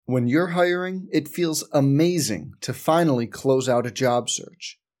When you're hiring, it feels amazing to finally close out a job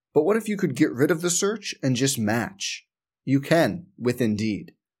search. But what if you could get rid of the search and just match? You can with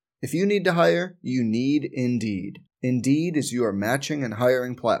Indeed. If you need to hire, you need Indeed. Indeed is your matching and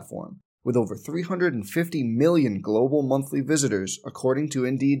hiring platform. With over 350 million global monthly visitors, according to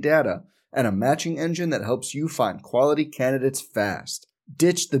Indeed data, and a matching engine that helps you find quality candidates fast.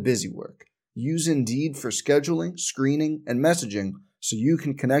 Ditch the busy work. Use Indeed for scheduling, screening, and messaging so you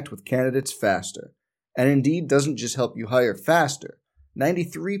can connect with candidates faster. And Indeed doesn't just help you hire faster.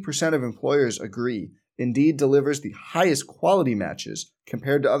 93% of employers agree Indeed delivers the highest quality matches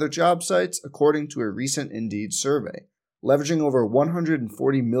compared to other job sites, according to a recent Indeed survey. Leveraging over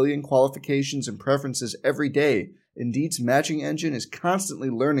 140 million qualifications and preferences every day, Indeed's matching engine is constantly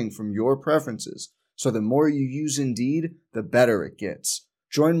learning from your preferences, so the more you use Indeed, the better it gets.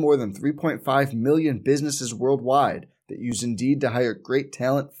 Join more than 3.5 million businesses worldwide that use Indeed to hire great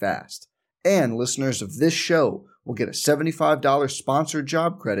talent fast. And listeners of this show will get a $75 sponsored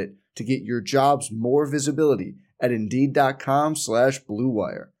job credit to get your jobs more visibility at Indeed.com/Blue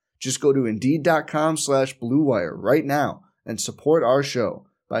Wire. Just go to Indeed.com/Blue Wire right now and support our show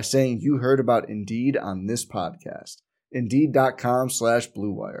by saying you heard about Indeed on this podcast.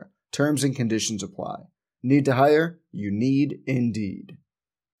 Indeed.com/Blue Wire. Terms and conditions apply. Need to hire? You need Indeed.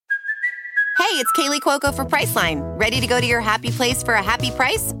 Hey, it's Kaylee Cuoco for Priceline. Ready to go to your happy place for a happy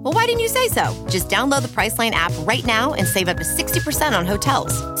price? Well, why didn't you say so? Just download the Priceline app right now and save up to 60% on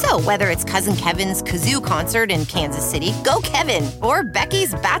hotels. So whether it's Cousin Kevin's Kazoo Concert in Kansas City, go Kevin, or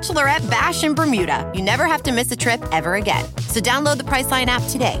Becky's Bachelorette Bash in Bermuda, you never have to miss a trip ever again. So download the Priceline app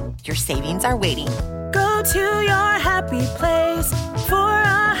today. Your savings are waiting. Go to your happy place for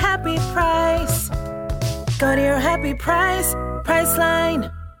a happy price. Go to your happy price,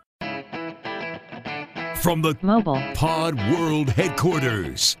 Priceline. From the Mobile Pod World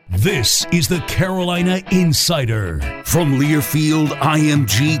headquarters, this is the Carolina Insider from Learfield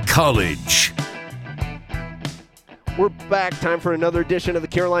IMG College. We're back. Time for another edition of the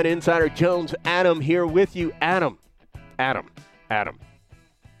Carolina Insider. Jones, Adam here with you. Adam.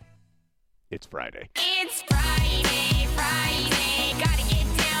 It's Friday. It's Friday. Gotta get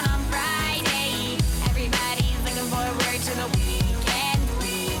down on Friday. Everybody's looking forward to the weekend.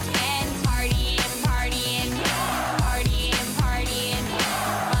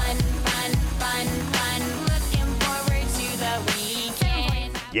 Fun. Looking forward to the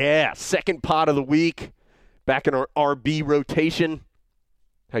weekend. Yeah, second pod of the week. Back in our RB rotation.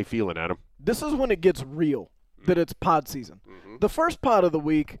 How you feeling, Adam? This is when it gets real, that it's pod season. Mm-hmm. The first pod of the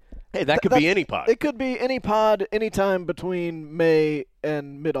week. Hey, that could be any pod. It could be any pod anytime between May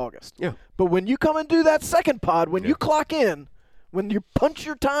and mid-August. Yeah. But when you come and do that second pod, when you clock in, when you punch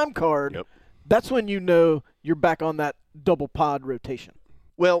your time card, that's when you know you're back on that double pod rotation.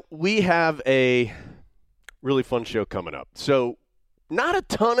 Well, we have a really fun show coming up. So not a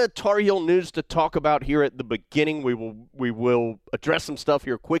ton of Tar Heel news to talk about here at the beginning. We will address some stuff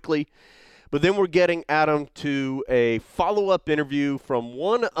here quickly. But then we're getting Adam to a follow-up interview from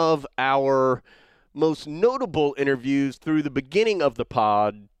one of our most notable interviews through the beginning of the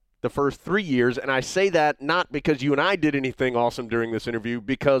pod, the first 3 years. And I say that not because you and I did anything awesome during this interview,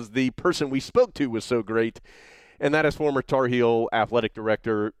 because the person we spoke to was so great, and that is former Tar Heel athletic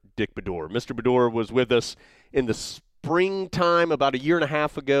director Dick Baddour. Mr. Baddour was with us in the springtime about a year and a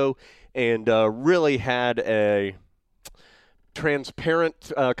half ago, and really had a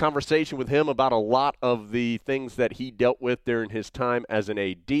transparent conversation with him about a lot of the things that he dealt with during his time as an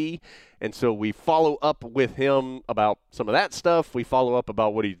AD. And so we follow up with him about some of that stuff. We follow up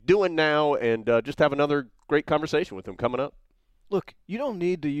about what he's doing now, and just have another great conversation with him coming up. Look, you don't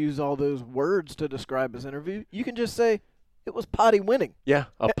need to use all those words to describe his interview. You can just say it was potty winning. Yeah,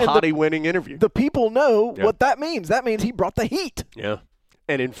 a potty winning interview. The people know what that means. That means he brought the heat. Yeah.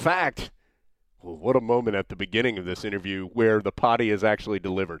 And in fact, well, what a moment at the beginning of this interview where the potty is actually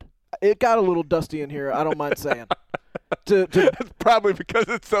delivered. It got a little dusty in here, I don't mind saying. That's probably because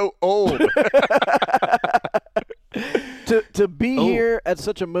it's so old. to be here at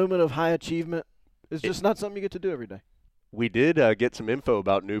such a moment of high achievement is just not something you get to do every day. We did get some info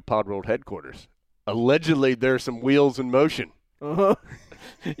about new Pod World headquarters. Allegedly, there's some wheels in motion. Uh-huh.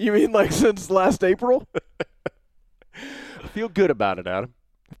 You mean like since last April? I feel good about it, Adam.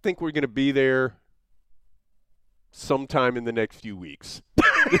 I think we're going to be there sometime in the next few weeks.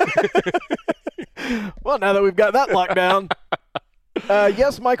 Well, now that we've got that locked down.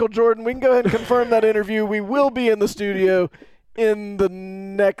 Yes, Michael Jordan, we can go ahead and confirm that interview. We will be in the studio in the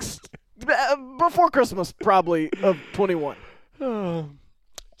next before Christmas, probably, of 21.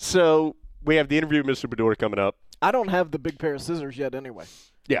 So we have the interview with Mr. Baddour coming up. I don't have the big pair of scissors yet anyway.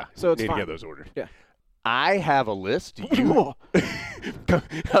 Yeah, So it's need fine. to get those ordered. Yeah. I have a list. You,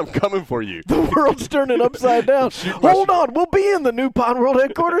 I'm coming for you. The world's turning upside down. Hold on, we'll be in the new Pod World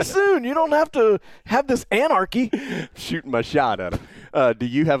headquarters soon. You don't have to have this anarchy. Shooting my shot at him. Do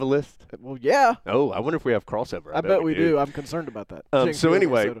you have a list? Well, yeah. Oh, I wonder if we have crossover. I bet we do. I'm concerned about that. So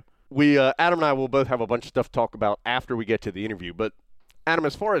anyway, we Adam and I will both have a bunch of stuff to talk about after we get to the interview. But Adam,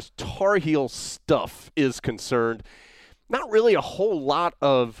 as far as Tar Heel stuff is concerned, not really a whole lot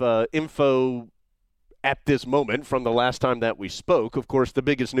of info at this moment from the last time that we spoke. Of course, the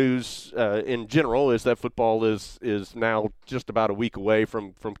biggest news in general is that football is now just about a week away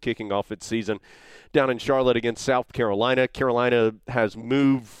from kicking off its season down in Charlotte against South Carolina. Carolina has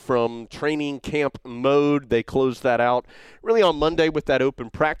moved from training camp mode. They closed that out really on Monday with that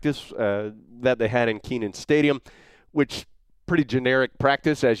open practice that they had in Kenan Stadium, which pretty generic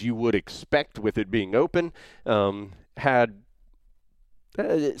practice as you would expect with it being open. Had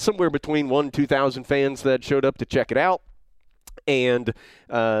somewhere between 1,000 and 2,000 fans that showed up to check it out. And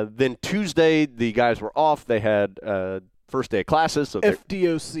then Tuesday, the guys were off. They had first day of classes. So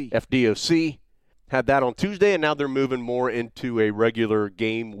FDOC had that on Tuesday, and now they're moving more into a regular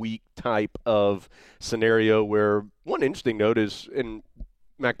game week type of scenario where one interesting note is, and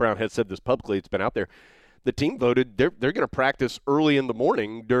Mac Brown has said this publicly, it's been out there, the team voted they're going to practice early in the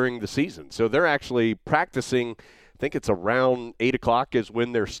morning during the season. So they're actually practicing, I think it's around 8 o'clock is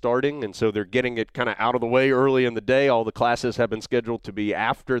when they're starting, and so they're getting it kind of out of the way early in the day. All the classes have been scheduled to be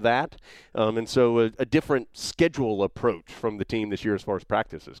after that, and so a different schedule approach from the team this year as far as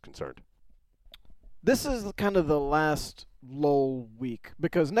practice is concerned. This is kind of the last lull week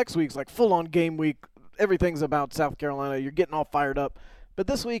because next week's like full-on game week. Everything's about South Carolina. You're getting all fired up. But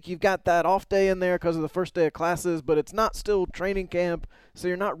this week you've got that off day in there because of the first day of classes, but it's not still training camp, so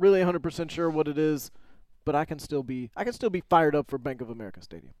you're not really 100% sure what it is. But I can still be fired up for Bank of America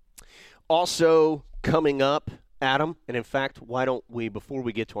Stadium. Also coming up, Adam, and in fact, why don't we, before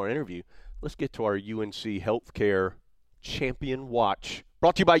we get to our interview, let's get to our UNC Healthcare Champion Watch.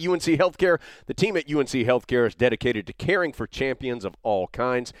 Brought to you by UNC Healthcare. The team at UNC Healthcare is dedicated to caring for champions of all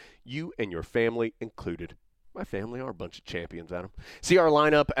kinds, you and your family included. My family are a bunch of champions, Adam. See our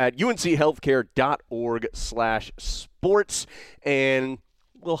lineup at unchealthcare.org/sports, and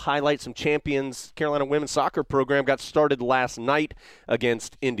we'll highlight some champions. Carolina women's soccer program got started last night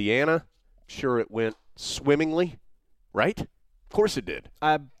against Indiana. Sure, it went swimmingly, right? Of course it did.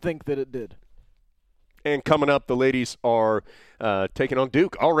 I think that it did. And coming up, the ladies are taking on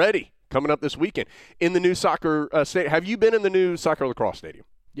Duke already, coming up this weekend. In the new soccer stadium. Have you been in the new soccer lacrosse stadium?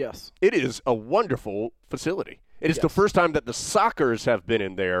 Yes. It is a wonderful facility. It is the first time that the Soccers have been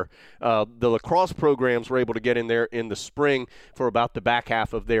in there. The lacrosse programs were able to get in there in the spring for about the back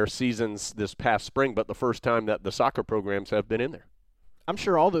half of their seasons this past spring, but the first time that the soccer programs have been in there. I'm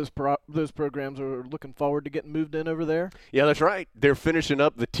sure all those programs are looking forward to getting moved in over there. Yeah, that's right. They're finishing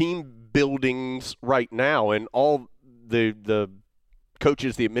up the team buildings right now, and all the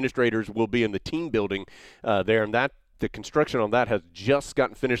coaches, the administrators will be in the team building there, and the construction on that has just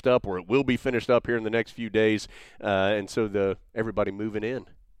gotten finished up, or it will be finished up here in the next few days, and so everybody moving in.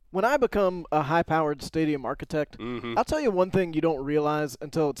 When I become a high-powered stadium architect, I'll tell you one thing you don't realize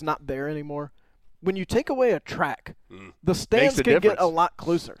until it's not there anymore. When you take away a track, the stands can get a lot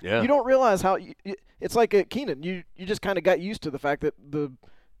closer. Yeah. You don't realize how it's like at Kenan. You just kind of got used to the fact that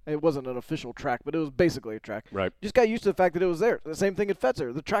it wasn't an official track, but it was basically a track. Right. You just got used to the fact that it was there. The same thing at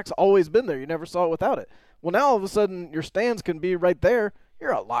Fetzer. The track's always been there. You never saw it without it. Well, now all of a sudden your stands can be right there.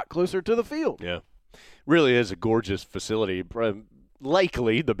 You're a lot closer to the field. Yeah. Really is a gorgeous facility.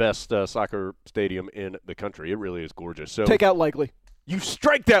 Likely the best soccer stadium in the country. It really is gorgeous. So take out likely. You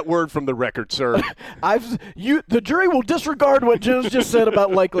strike that word from the record, sir. The jury will disregard what Jones just said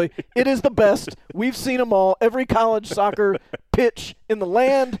about likely. It is the best. We've seen them all. Every college soccer pitch in the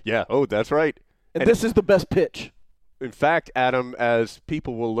land. Yeah. Oh, that's right. And this is the best pitch. In fact, Adam, as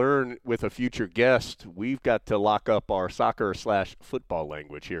people will learn with a future guest, we've got to lock up our soccer/football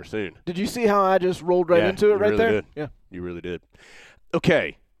language here soon. Did you see how I just rolled right into it right really there? Did. Yeah. You really did.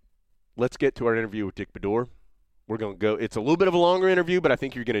 Okay. Let's get to our interview with Dick Baddour. We're going to go. It's a little bit of a longer interview, but I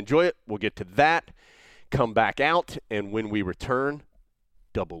think you're going to enjoy it. We'll get to that, come back out, and when we return,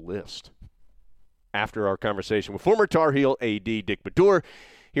 double list. After our conversation with former Tar Heel AD Dick Baddour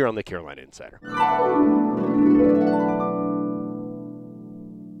here on the Carolina Insider.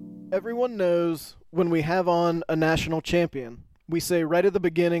 Everyone knows when we have on a national champion, we say right at the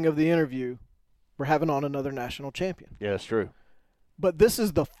beginning of the interview, we're having on another national champion. Yeah, that's true. But this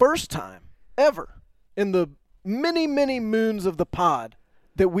is the first time ever in the many, many moons of the pod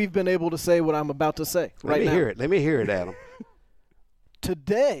that we've been able to say what I'm about to say right now. Let me hear it, Adam.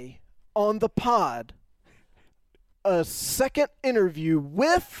 today on the pod, a second interview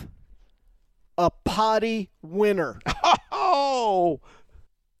with a potty winner. Oh,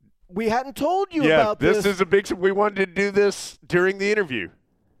 We hadn't told you yeah, about this. this is a big. We wanted to do this during the interview,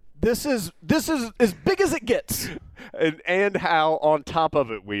 This is as big as it gets. and how on top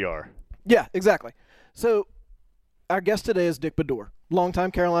of it we are. Yeah, exactly. So our guest today is Dick Baddour,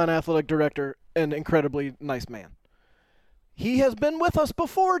 longtime Carolina athletic director and incredibly nice man. He has been with us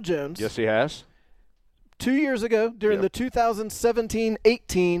before, Jones. Yes, he has. 2 years ago during Yep. the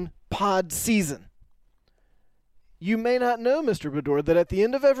 2017-18 pod season. You may not know, Mr. Baddour, that at the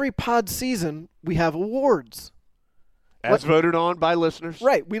end of every pod season, we have awards. As voted on by listeners.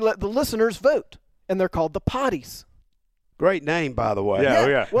 Right. We let the listeners vote, and they're called the potties. Great name, by the way. Yeah. Oh,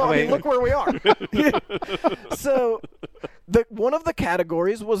 yeah. Well, I mean, look where we are. So one of the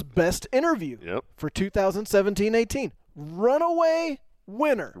categories was Best Interview Yep. for 2017-18. Runaway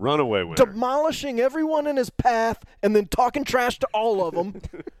winner. Runaway winner. Demolishing everyone in his path and then talking trash to all of them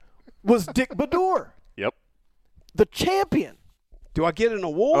was Dick Baddour, Yep. the champion. Do I get an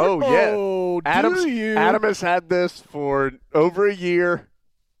award? Oh, yeah. Oh, Adam's, do you? Adam has had this for over a year,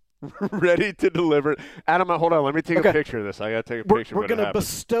 ready to deliver. Adam, hold on. Let me take Okay. a picture of this. I got to take a We're picture. going to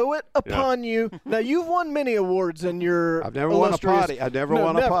bestow it upon you. Now, you've won many awards in your I've never won a illustrious- potty. I've never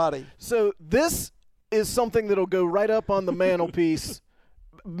won a potty. So this is something that'll go right up on the mantelpiece.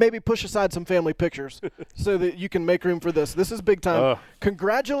 Maybe push aside some family pictures so that you can make room for this. This is big time.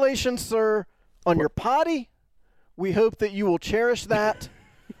 Congratulations, sir, on your potty. We hope that you will cherish that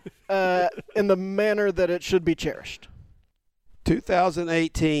in the manner that it should be cherished.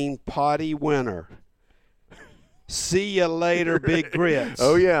 2018 potty winner. See you later, Big Grits.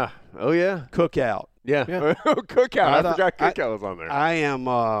 Oh, yeah. Oh, yeah. Cookout. Yeah. Yeah. Cookout. I forgot I- Cookout was on there. I am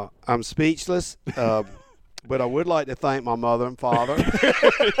I'm speechless, but I would like to thank my mother and father.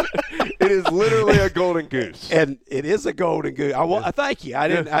 It is literally a golden goose. And it is a golden goose. I thank you. I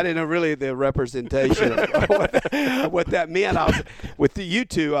didn't know really the representation of what that meant. With you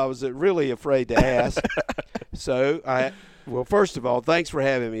two, I was really afraid to ask. So well, first of all, thanks for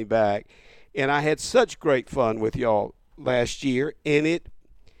having me back. And I had such great fun with y'all last year. And it,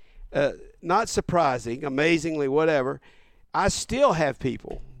 not surprising, amazingly, whatever, I still have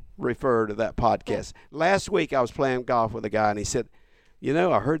people refer to that podcast. Last week I was playing golf with a guy, and he said, you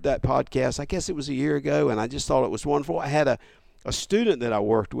know, I heard that podcast, I guess it was a year ago, and I just thought it was wonderful. I had a student that I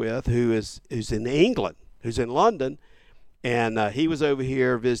worked with who's in England, who's in London, and he was over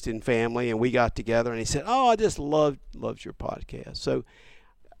here visiting family, and we got together, and he said, oh, I just loved your podcast. So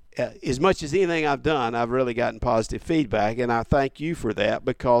as much as anything I've done, I've really gotten positive feedback, and I thank you for that,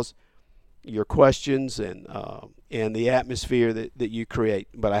 because your questions and the atmosphere that you create.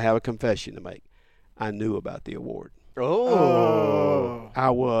 But I have a confession to make. I knew about the award. Oh. I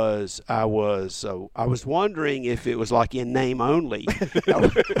was wondering if it was like in name only.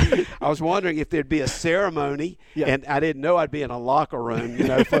 I was wondering if there'd be a ceremony, and I didn't know I'd be in a locker room. You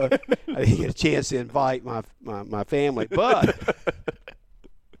know, I didn't get a chance to invite my family. But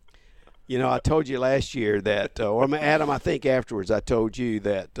you know, I told you last year that, or Adam, I think afterwards, I told you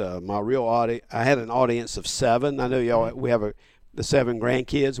that my real audience. I had an audience of 7. I know y'all. We have the 7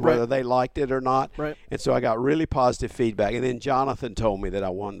 grandkids, whether they liked it or not. Right. And so I got really positive feedback. And then Jonathan told me that I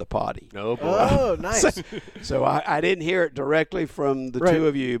won the potty. Oh, boy. Oh, nice. So I didn't hear it directly from the two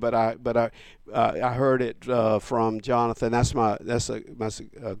of you, but I heard it from Jonathan. That's my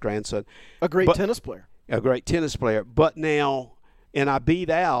grandson. A great tennis player. A great tennis player. But now, and I beat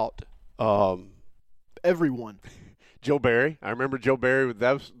out everyone. Joe Barry. I remember Joe Barry.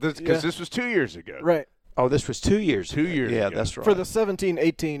 Because this was 2 years ago. Right. Oh, this was 2 years. 2 years Yeah, ago. that's right. For the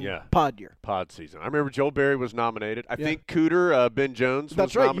 17-18 pod year. Pod season. I remember Joe Barry was nominated. I think Cooter, Ben Jones,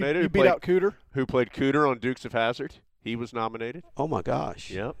 That's was right. nominated. You beat out Cooter. Who played Cooter on Dukes of Hazzard. He was nominated. Oh, my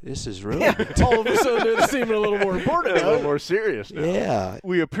gosh. Yep. This is really All of a sudden, it's seeming a little more important. a little more serious now. Yeah.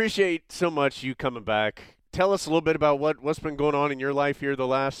 We appreciate so much you coming back. Tell us a little bit about what's been going on in your life here the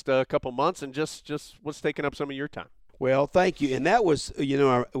last couple months, and just what's taking up some of your time. Well, thank you. And that was, you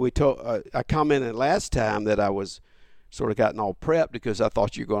know, I commented last time that I was sort of gotten all prepped because I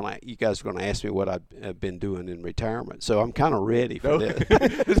thought you guys were going to ask me what I've been doing in retirement. So I'm kind of ready for this.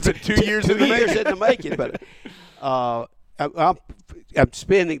 It's been 2 years in the making. But I'm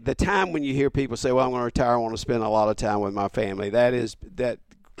spending the time when you hear people say, well, I'm going to retire, I want to spend a lot of time with my family. That has been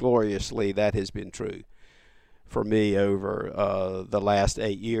true for me over the last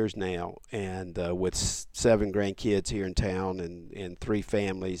 8 years now, and with 7 grandkids here in town and 3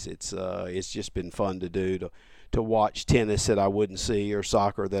 families, it's just been fun to do, to watch tennis that I wouldn't see or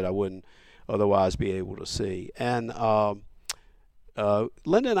soccer that I wouldn't otherwise be able to see. And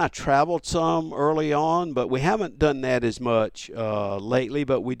Linda and I traveled some early on, but we haven't done that as much lately.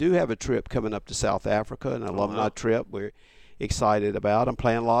 But we do have a trip coming up to South Africa, an alumni trip we're excited about. I'm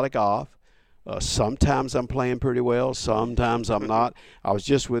playing a lot of golf. Sometimes I'm playing pretty well. Sometimes I'm not. I was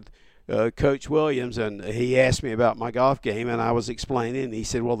just with Coach Williams, and he asked me about my golf game, and I was explaining, and he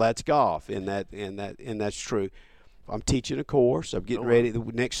said, "Well, that's golf," and that's true. I'm teaching a course. I'm getting ready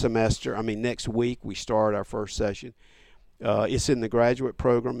next week we start our first session. It's in the graduate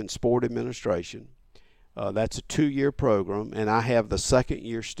program in sport administration. That's a 2-year program, and I have the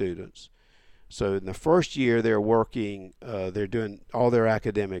second-year students. So in the first year, they're working, they're doing all their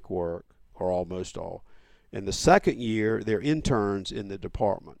academic work, or almost all. In the second year, they're interns in the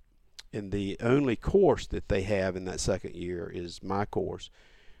department. And the only course that they have in that second year is my course,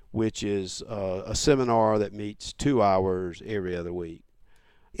 which is a seminar that meets 2 hours every other week.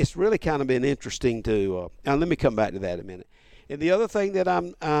 It's really kind of been interesting to, and let me come back to that in a minute. And the other thing that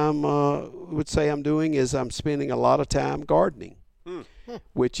would say I'm doing is I'm spending a lot of time gardening,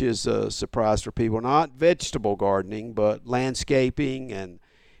 which is a surprise for people. Not vegetable gardening, but landscaping and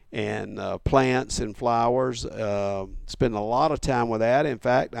plants and flowers. Spend a lot of time with that. In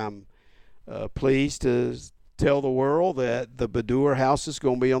fact, I'm pleased to tell the world that the Baddour house is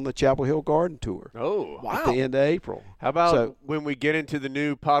going to be on the Chapel Hill Garden Tour. Oh, wow. At the end of April. How about when we get into the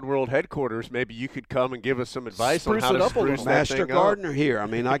new Pod World headquarters, maybe you could come and give us some advice on how to spruce that Master thing gardener up. here. I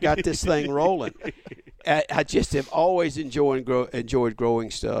mean, I got this thing rolling. I just have always enjoyed growing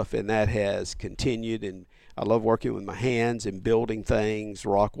stuff, and that has continued. And I love working with my hands and building things,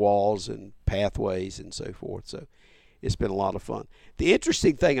 rock walls and pathways and so forth. So it's been a lot of fun. The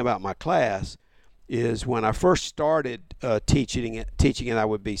interesting thing about my class is when I first started teaching it, I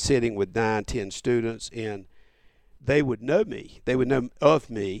would be sitting with 9, 10 students, and they would know me. They would know of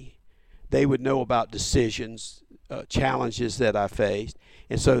me. They would know about decisions, challenges that I faced.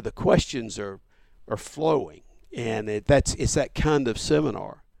 And so the questions are flowing, and it's that kind of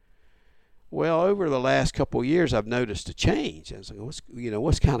seminar. Well, over the last couple of years, I've noticed a change. I was like,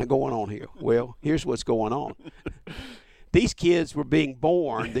 what's kind of going on here? Well, here's what's going on. These kids were being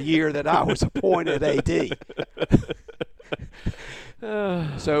born the year that I was appointed AD.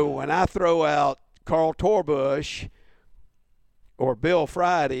 So when I throw out Carl Torbush or Bill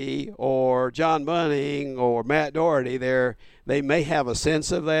Friday or John Bunning or Matt Doherty, they may have a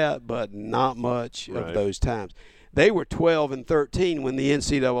sense of that, but not much of those times. They were 12 and 13 when the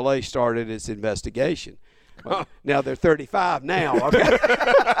NCAA started its investigation. Now they're 35 now. Okay.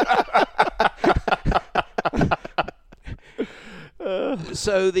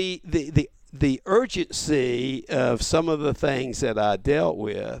 So the urgency of some of the things that I dealt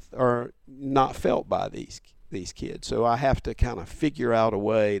with are not felt by these kids. So I have to kind of figure out a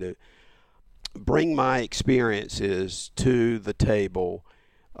way to bring my experiences to the table,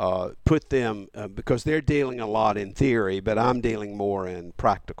 put them because they're dealing a lot in theory, but I'm dealing more in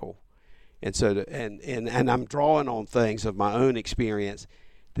practical, and so and I'm drawing on things of my own experience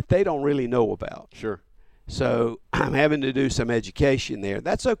that they don't really know about. Sure. So I'm having to do some education there.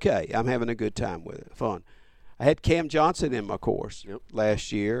 That's okay. I'm having a good time with it. Fun. I had Cam Johnson in my course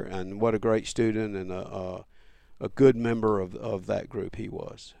last year, and what a great student and a good member of that group he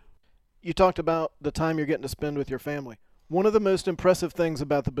was. You talked about the time you're getting to spend with your family. One of the most impressive things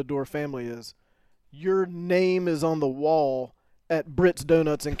about the Baddour family is your name is on the wall at Britt's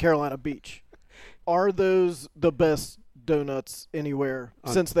Donuts in Carolina Beach. Are those the best donuts anywhere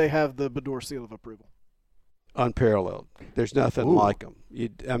since they have the Baddour seal of approval? Unparalleled. There's nothing like them.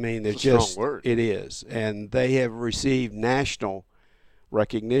 They're just, strong word. It is. And they have received national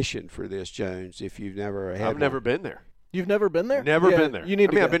recognition for this, Jones, if you've never had I've never been there. You've never been there? Never been there. You need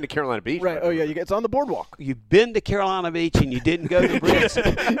to go. I've been to Carolina Beach. Right. Oh, yeah. It's on the boardwalk. You've been to Carolina Beach and you didn't go to Britt's.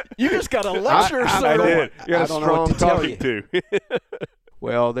 You just got a lecture, I sir. did. You got I a don't know strong what to tell talking you. to.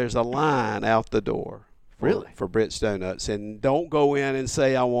 Well, there's a line out the door for Britt's Donuts. And don't go in and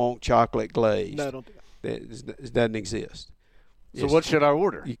say, I want chocolate glazed. No, don't do that. It doesn't exist. So what should I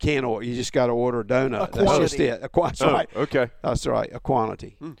order? You can't order. You just got to order a donut. A quantity. That's just it. That's right. Okay. That's right. A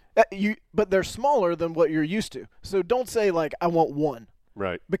quantity. But they're smaller than what you're used to. So don't say, like, I want one.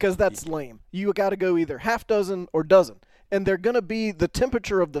 Right. Because that's lame. You got to go either half dozen or dozen. And they're going to be the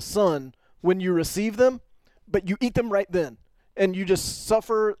temperature of the sun when you receive them, but you eat them right then. And you just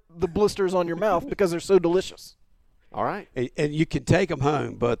suffer the blisters on your mouth because they're so delicious. All right. And you can take them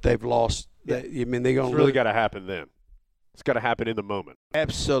home, but they've lost. They're going to It's really got to happen then. It's got to happen in the moment.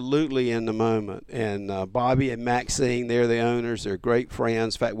 Absolutely in the moment. And Bobby and Maxine, they're the owners. They're great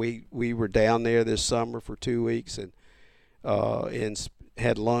friends. In fact, we were down there this summer for 2 weeks and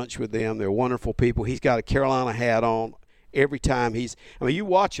had lunch with them. They're wonderful people. He's got a Carolina hat on, every time you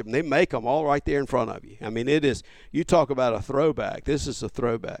watch them, they make them all right there in front of you. I mean, it is, you talk about a throwback. This is a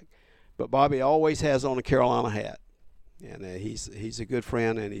throwback. But Bobby always has on a Carolina hat. And he's a good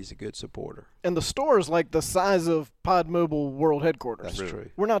friend and he's a good supporter. And the store is like the size of Pod Mobile World Headquarters. That's true.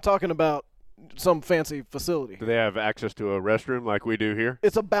 We're not talking about some fancy facility. Do they have access to a restroom like we do here?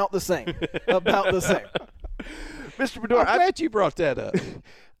 It's about the same. About the same. Mr. Baddour, I'm glad you brought that up.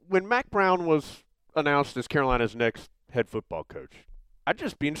 When Mack Brown was announced as Carolina's next head football coach, I'd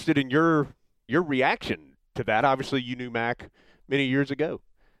just be interested in your reaction to that. Obviously, you knew Mack many years ago.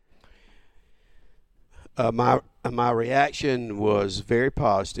 My reaction was very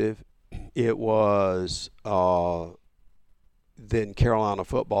positive. It was then Carolina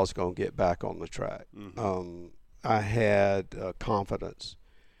football is going to get back on the track. Mm-hmm. I had confidence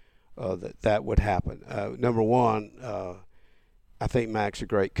that would happen. Number one, I think Mack's a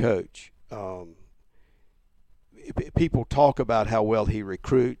great coach. People talk about how well he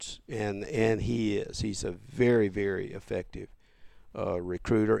recruits, and he is. He's a very, very effective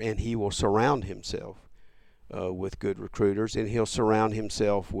recruiter, and he will surround himself with good recruiters, and he'll surround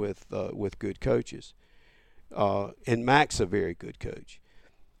himself with good coaches. And Mack's a very good coach.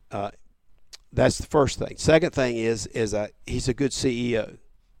 That's the first thing. Second thing is he's a good CEO,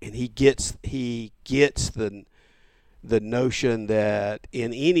 and he gets the notion that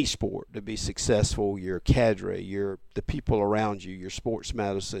in any sport to be successful, your cadre, the people around you, your sports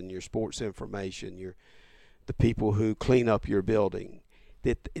medicine, your sports information, the people who clean up your building,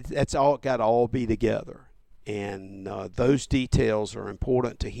 that's all got to all be together. And those details are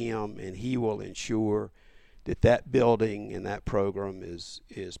important to him, and he will ensure that building and that program is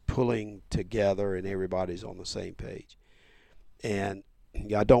pulling together and everybody's on the same page. And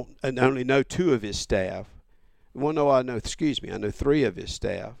I only know two of his staff. Well, no, I know 3 of his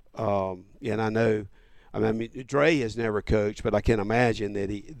staff. And I know, Dre has never coached, but I can imagine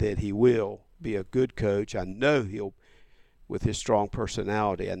that he will be a good coach. I know he'll, with his strong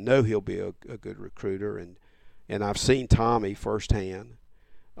personality, I know he'll be a good recruiter. And I've seen Tommy firsthand.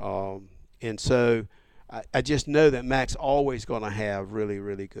 And so I just know that Mack's always going to have really,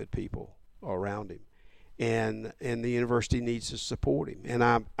 really good people around him. And the university needs to support him. And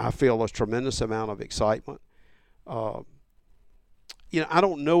I feel a tremendous amount of excitement. I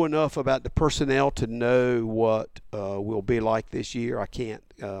don't know enough about the personnel to know what will be like this year. I can't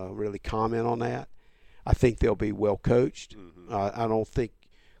really comment on that. I think they'll be well coached. Mm-hmm. I don't think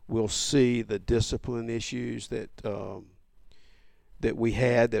we'll see the discipline issues that we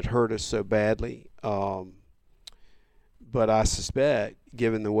had that hurt us so badly. But I suspect,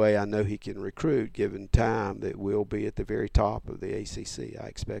 given the way I know he can recruit, given time, that we'll be at the very top of the ACC. I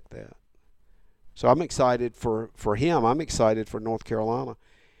expect that. So I'm excited for him. I'm excited for North Carolina.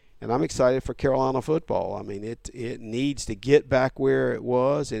 And I'm excited for Carolina football. I mean, it needs to get back where it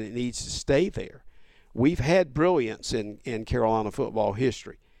was, and it needs to stay there. We've had brilliance in Carolina football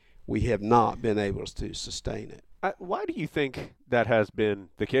history. We have not been able to sustain it. Why do you think that has been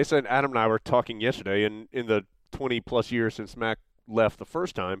the case? And Adam and I were talking yesterday, in the 20-plus years since Mack left the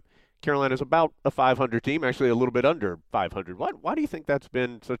first time, Carolina's about a 500 team, actually a little bit under 500. Why do you think that's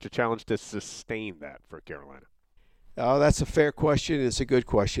been such a challenge to sustain that for Carolina? Oh, that's a fair question. It's a good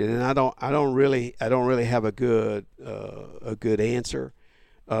question, and I don't really have a good answer.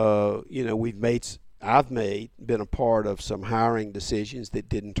 I've been a part of some hiring decisions that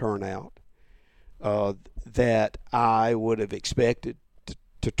didn't turn out, that I would have expected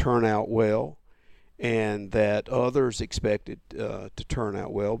to turn out well, and that others expected to turn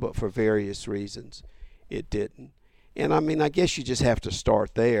out well, but for various reasons it didn't. And I guess you just have to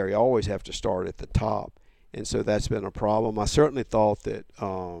start there. You always have to start at the top. And so that's been a problem. I certainly thought that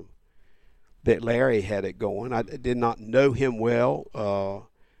Larry had it going. I did not know him well,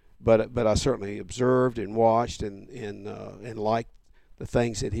 but I certainly observed and watched and liked the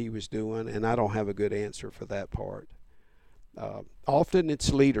things that he was doing. And I don't have a good answer for that part. Often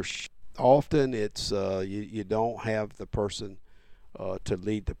it's leadership. Often it's you don't have the person to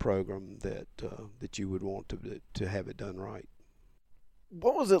lead the program that you would want to have it done right.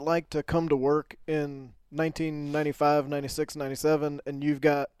 What was it like to come to work in 1995, 96, 97, and you've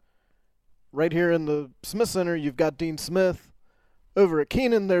got right here in the Smith Center, you've got Dean Smith. Over at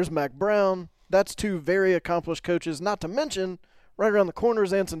Kenan, there's Mack Brown. That's 2 very accomplished coaches, not to mention right around the corner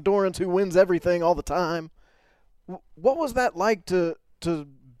is Anson Dorrance, who wins everything all the time. What was that like to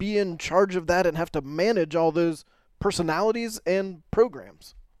be in charge of that and have to manage all those personalities and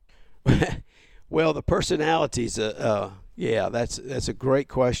programs? Well, the personalities, that's a great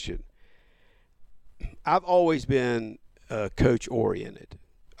question. I've always been coach-oriented.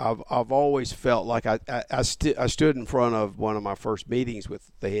 I've always felt like I stood in front of one of my first meetings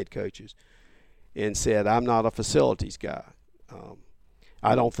with the head coaches and said, I'm not a facilities guy.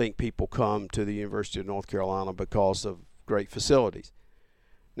 I don't think people come to the University of North Carolina because of great facilities.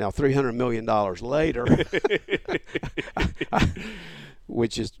 Now, $300 million later,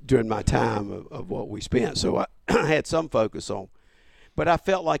 which is during my time of what we spent, so I had some focus on. But I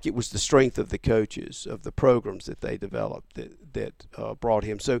felt like it was the strength of the coaches, of the programs that they developed that brought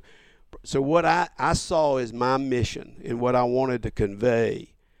him. So what I saw as my mission and what I wanted to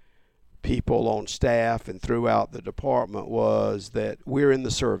convey people on staff and throughout the department was that we're in the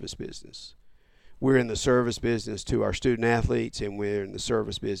service business. We're in the service business to our student athletes, and we're in the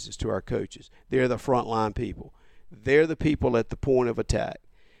service business to our coaches. They're the frontline people. They're the people at the point of attack.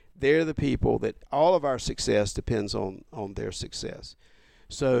 They're the people that all of our success depends on their success.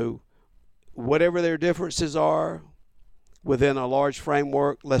 So whatever their differences are within a large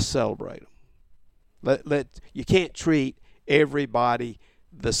framework, let's celebrate them. You can't treat everybody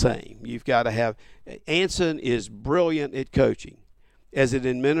the same. You've got to have – Anson is brilliant at coaching. As an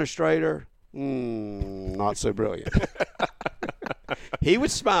administrator, not so brilliant. He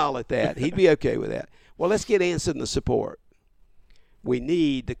would smile at that. He'd be okay with that. Well, let's get Anson the support. We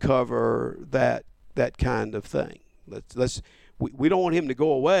need to cover that kind of thing. We don't want him to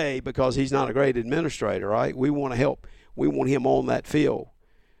go away because he's not a great administrator, right? We want to help. We want him on that field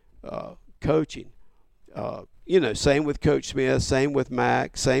coaching. Same with Coach Smith, same with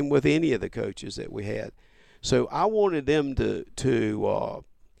Mac, same with any of the coaches that we had. So I wanted them to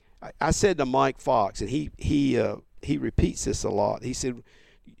I said to Mike Fox, and he repeats this a lot. He said,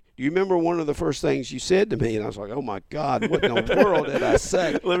 do you remember one of the first things you said to me? And I was like, oh, my God, what in the world did I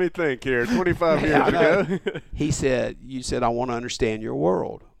say? Let me think here. 25 years ago. You said, I want to understand your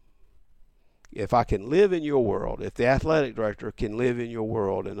world. If I can live in your world, if the athletic director can live in your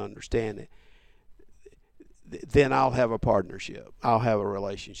world and understand it, then I'll have a partnership. I'll have a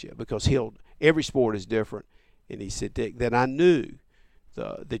relationship because every sport is different. And he said, Dick, then I knew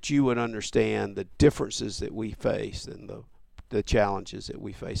that you would understand the differences that we face and the challenges that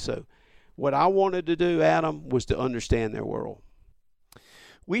we face. So what I wanted to do, Adam, was to understand their world.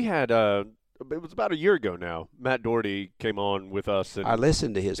 We had it was about a year ago now, Matt Doherty came on with us. And I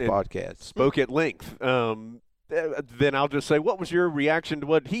listened to his podcast. Spoke at length. Then I'll just say, what was your reaction to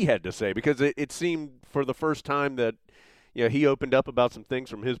what he had to say? Because it seemed for the first time that he opened up about some things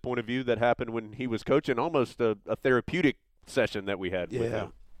from his point of view that happened when he was coaching, almost a therapeutic session that we had with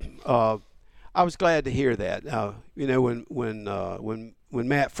him. I was glad to hear that. When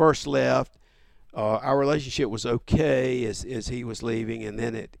Matt first left, our relationship was okay as he was leaving, and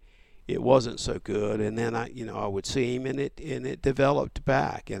then it wasn't so good. And then I would see him, and it developed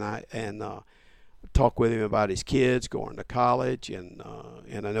back. And I talk with him about his kids going to college, and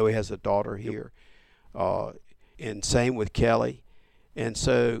I know he has a daughter here, and same with Kelly. And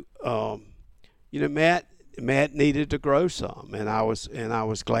so Matt needed to grow some, and I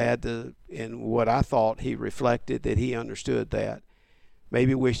was glad to. And what I thought he reflected that he understood that.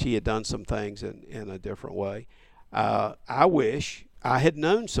 Maybe wished he had done some things in a different way. I wish I had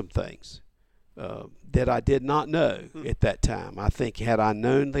known some things that I did not know at that time. I think had I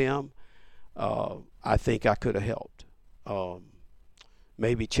known them, I think I could have helped.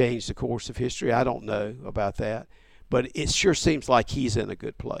 Maybe changed the course of history. I don't know about that, but it sure seems like he's in a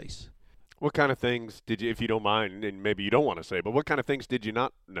good place. What kind of things did you, if you don't mind, and maybe you don't want to say, but what kind of things did you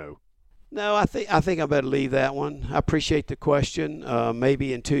not know? No, I think I better leave that one. I appreciate the question.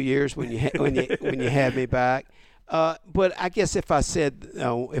 Maybe in 2 years when you have me back. But I guess if I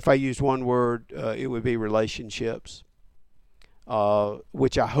used one word, it would be relationships,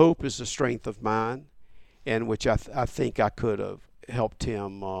 which I hope is a strength of mine, and which I think I could have helped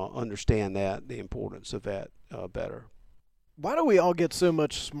him understand the importance of that better. Why do we all get so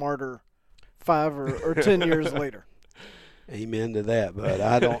much smarter 5 or 10 years later? Amen to that, but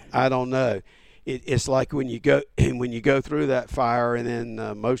I don't know. It's like when you go through that fire, and then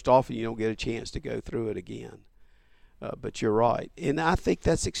most often you don't get a chance to go through it again. But you're right, and I think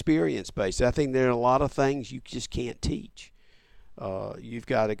that's experience based. I think there are a lot of things you just can't teach. You've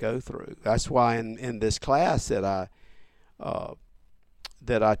got to go through. That's why in this class that I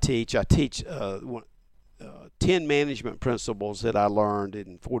teach 10 management principles that I learned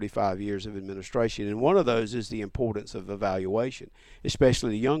in 45 years of administration, and one of those is the importance of evaluation,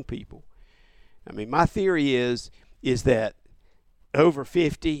 especially to young people. I mean, my theory is that over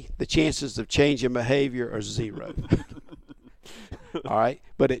 50, the chances of changing behavior are 0. All right?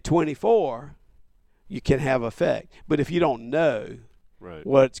 But at 24, you can have effect. But if you don't know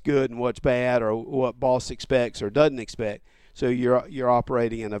what's good and what's bad, or what boss expects or doesn't expect, So you're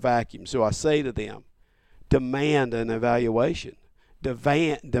operating in a vacuum. So I say to them, demand an evaluation.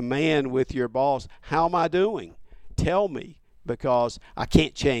 Demand with your boss, how am I doing? Tell me, because I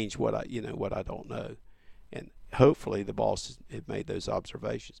can't change what I don't know. And hopefully the boss has made those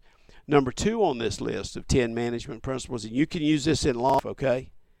observations. Number 2 on this list of 10 management principles, and you can use this in life,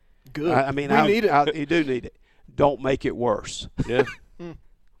 okay? Good. I mean, we need it. You do need it. Don't make it worse. Yeah.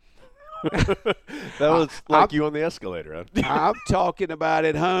 That was you on the escalator. Huh? I'm talking about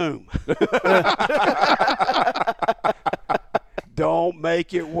at home. Don't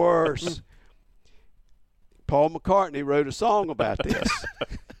make it worse. Paul McCartney wrote a song about this.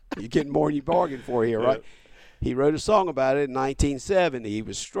 You're getting more than you bargained for here, right? He wrote a song about it in 1970. He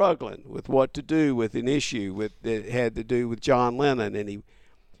was struggling with what to do with an issue that had to do with John Lennon, and he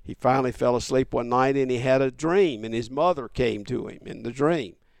finally fell asleep one night and he had a dream, and his mother came to him in the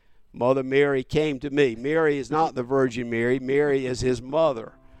dream. Mother Mary came to me. Mary is not the Virgin Mary. Mary is his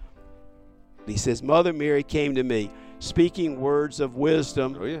mother. He says, Mother Mary came to me, speaking words of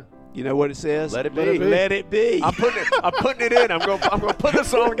wisdom. Oh, yeah. You know what it says? Let it be. Let it be. I'm putting it in. I'm going to put the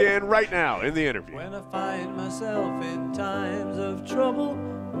song in right now in the interview. When I find myself in times of trouble,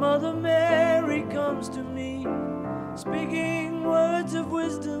 Mother Mary comes to me, speaking words of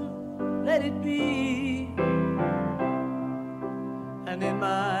wisdom, let it be. And in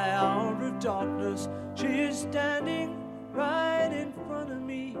my hour of darkness, she is standing right in front of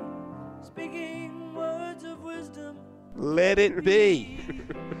me, speaking words of wisdom. Let it be.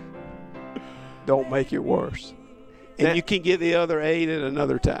 Don't make it worse. And you can get the other 8 at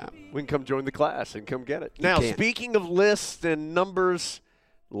another time. We can come join the class and come get it. Now, speaking of lists and numbers,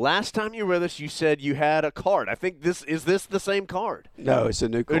 last time you were with us, you said you had a card. I think this the same card? No, it's a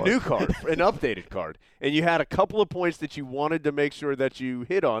new card. A new card, an updated card. And you had a couple of points that you wanted to make sure that you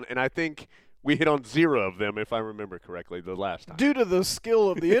hit on, and I think we hit on 0 of them, if I remember correctly, the last time. Due to the skill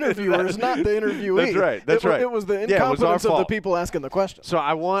of the interviewers, not the interviewee. That's right. That's right. It was the incompetence of the people asking the question. So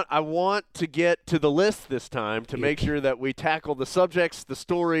I want to get to the list this time to make sure that we tackle the subjects, the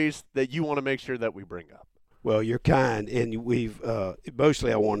stories that you want to make sure that we bring up. Well, you're kind, and we've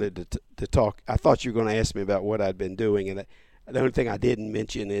mostly I wanted to talk. I thought you were going to ask me about what I'd been doing, and the only thing I didn't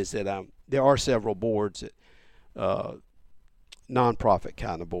mention is that there are several boards that nonprofit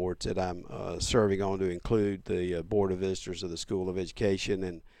kind of boards that I'm serving on, to include the Board of Visitors of the School of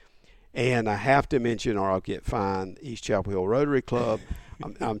Education, and I have to mention, or I'll get fined, East Chapel Hill Rotary Club.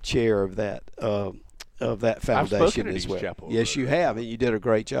 I'm chair of that foundation as well. Yes, you have, and you did a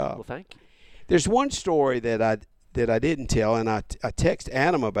great job. Well, thank you. There's one story that I didn't tell, and I text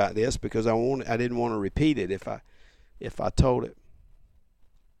Adam about this because I didn't want to repeat it if I told it.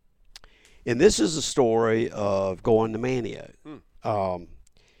 And this is a story of going to Manio.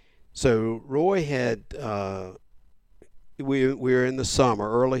 So Roy had we were in the summer,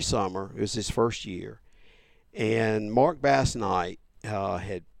 early summer. It was his first year, and Mark Bass Knight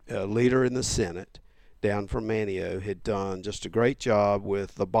had a leader in the Senate down from Manio, had done just a great job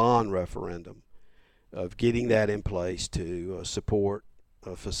with the bond referendum of getting that in place to support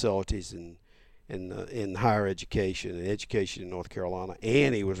facilities in higher education and education in North Carolina.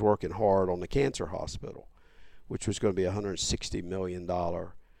 And he was working hard on the cancer hospital, which was going to be a $160 million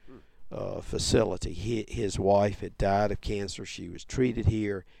facility. His wife had died of cancer. She was treated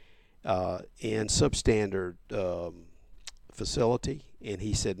here in substandard facility, and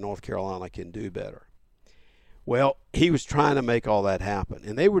he said North Carolina can do better. Well, he was trying to make all that happen,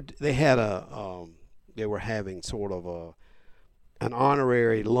 and they were having sort of an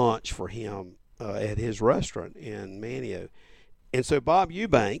honorary lunch for him at his restaurant in Manio. And so Bob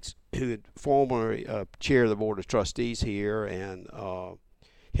Eubanks, who had formerly chair of the Board of Trustees here and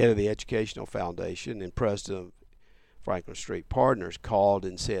head of the Educational Foundation and president of Franklin Street Partners, called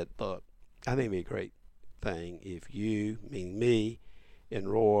and said, look, I think it would be a great thing if you, meaning me, and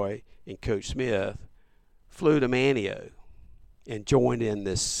Roy and Coach Smith, flew to Manio and joined in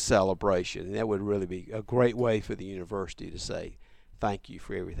this celebration. And that would really be a great way for the university to say thank you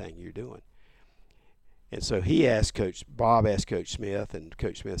for everything you're doing. And so Bob asked Coach Smith, and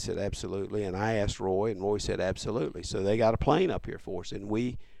Coach Smith said absolutely. And I asked Roy, and Roy said absolutely. So they got a plane up here for us, and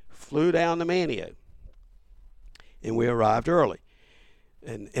we flew down to Manio. And we arrived early.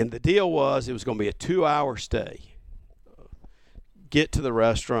 And the deal was it was going to be a 2-hour stay. Get to the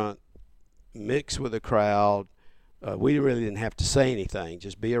restaurant, mix with the crowd. We really didn't have to say anything,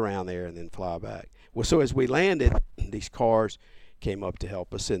 just be around there and then fly back. Well, so as we landed, these cars came up to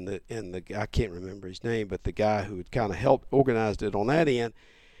help us, and the I can't remember his name, but the guy who had kind of helped organized it on that end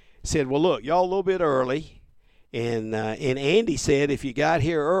said, well, look, y'all a little bit early, And Andy said if you got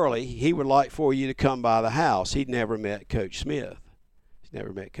here early, he would like for you to come by the house. He'd never met Coach Smith.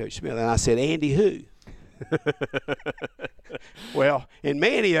 And I said, Andy who? Well, in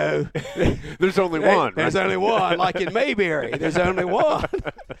Manio, there's only one. There's only one. Like in Mayberry, there's only one.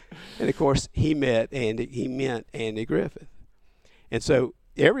 And, of course, he meant Andy Griffith. And so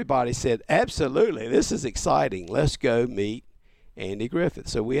everybody said, absolutely, this is exciting. Let's go meet Andy Griffith.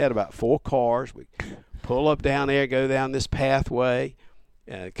 So we had about 4 cars. We pull up down there, go down this pathway,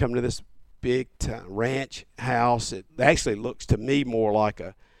 come to this big ranch house. It actually looks to me more like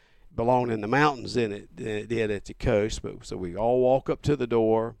belonged in the mountains than it did at the coast. But so we all walk up to the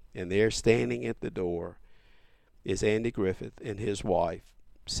door, and there standing at the door is Andy Griffith and his wife,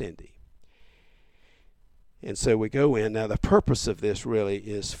 Cindy. And so we go in. Now, the purpose of this really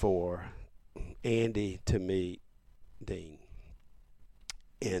is for Andy to meet Dean.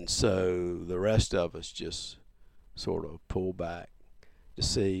 And so the rest of us just sort of pull back to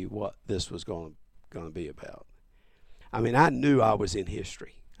see what this was going to be about. I mean, I knew I was in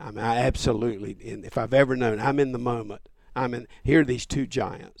history. I mean, I absolutely, and if I've ever known, I'm in the moment. Here are these 2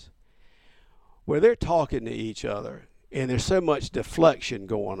 giants where they're talking to each other, and there's so much deflection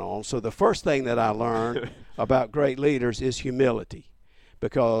going on. So the first thing that I learned about great leaders is humility,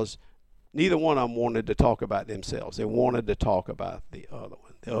 because neither one of them wanted to talk about themselves. They wanted to talk about the other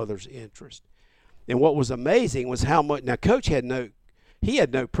one, the other's interest. And what was amazing was how much, now Coach had no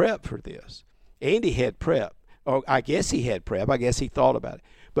prep for this. Andy had prep, or I guess he had prep. I guess he thought about it.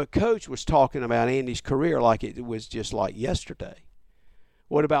 But Coach was talking about Andy's career like it was just like yesterday.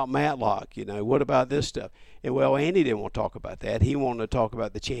 What about Matlock? What about this stuff? And, well, Andy didn't want to talk about that. He wanted to talk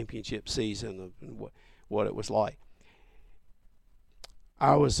about the championship season and what it was like.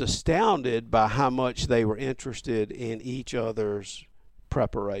 I was astounded by how much they were interested in each other's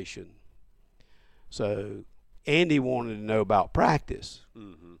preparation. So Andy wanted to know about practice.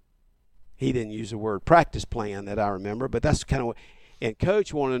 Mm-hmm. He didn't use the word practice plan that I remember, but that's kind of what. And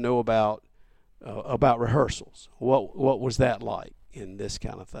Coach wanted to know about rehearsals. What was that like in this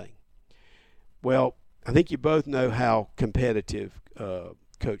kind of thing? Well, I think you both know how competitive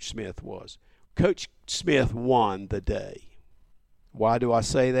Coach Smith was. Coach Smith won the day. Why do I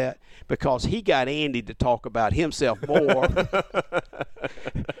say that? Because he got Andy to talk about himself more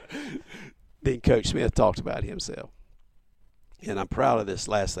than Coach Smith talked about himself. And I'm proud of this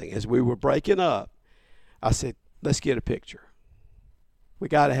last thing. As we were breaking up, I said, let's get a picture. We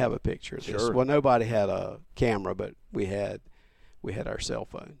got to have a picture of this. Sure. Well, nobody had a camera, but we had our cell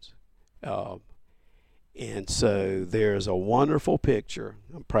phones. And so there's a wonderful picture,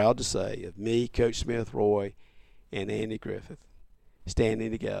 I'm proud to say, of me, Coach Smith, Roy, and Andy Griffith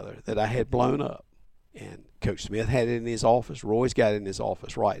standing together that I had blown up. And Coach Smith had it in his office. Roy's got it in his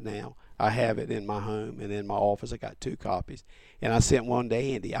office right now. I have it in my home and in my office. I got 2 copies. And I sent one to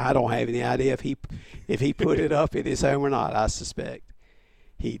Andy. I don't have any idea if he put it up in his home or not. I suspect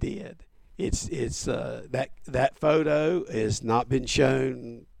he did. It's that photo has not been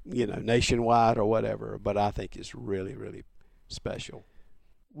shown, nationwide or whatever, but I think it's really, really special.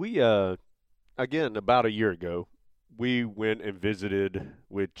 We again, about a year ago, we went and visited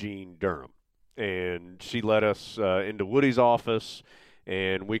with Jean Durham, and she led us into Woody's office,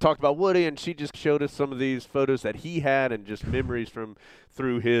 and we talked about Woody, and she just showed us some of these photos that he had and just memories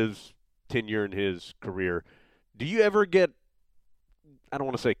through his tenure in his career. Do you ever get, I don't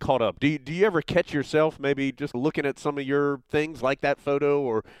want to say caught up, do you ever catch yourself maybe just looking at some of your things like that photo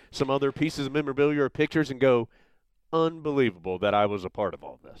or some other pieces of memorabilia or pictures and go, unbelievable that I was a part of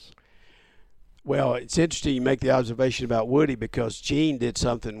all this? Well, it's interesting you make the observation about Woody, because Jean did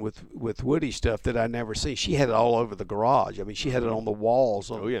something with Woody stuff that I never seen. She had it all over the garage. I mean, she had it on the walls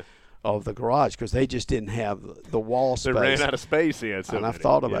of the garage, because they just didn't have the wall space. They ran out of space. He had so and many. I've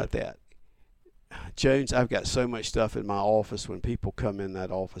thought about that. Jones, I've got so much stuff in my office. When people come in that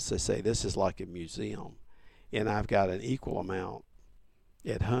office, they say, this is like a museum. And I've got an equal amount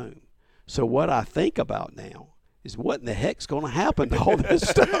at home. So what I think about now is what in the heck's going to happen to all this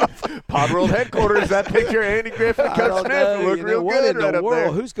stuff? Pod World headquarters, that picture, Andy Griffith, Coach Smith, look real what good in right the up world?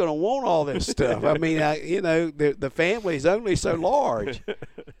 there. Who's going to want all this stuff? I mean, the family's only so large.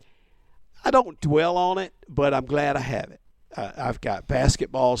 I don't dwell on it, but I'm glad I have it. I've got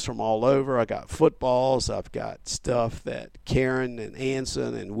basketballs from all over. I got footballs. I've got stuff that Karen and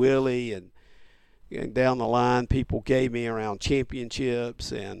Anson and Willie and down the line people gave me around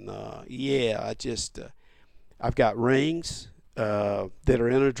championships. And, I've got rings that are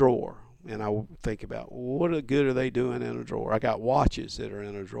in a drawer. And I think about, what good are they doing in a drawer? I got watches that are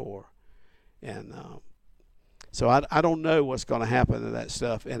in a drawer. And So I don't know what's going to happen to that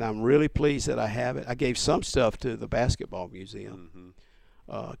stuff, and I'm really pleased that I have it. I gave some stuff to the basketball museum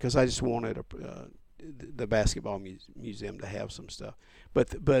because I just wanted the basketball museum to have some stuff.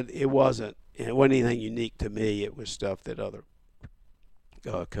 But it wasn't anything unique to me. It was stuff that other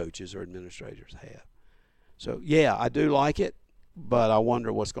coaches or administrators have. So, yeah, I do like it, but I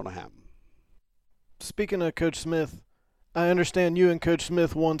wonder what's going to happen. Speaking of Coach Smith, I understand you and Coach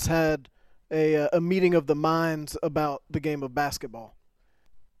Smith once had a meeting of the minds about the game of basketball,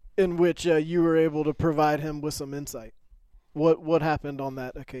 in which you were able to provide him with some insight. What happened on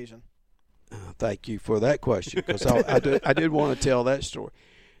that occasion? Thank you for that question, because I did want to tell that story.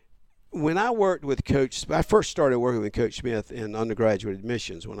 When I worked with I first started working with Coach Smith in undergraduate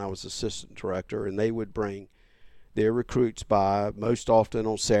admissions when I was assistant director, and they would bring their recruits by most often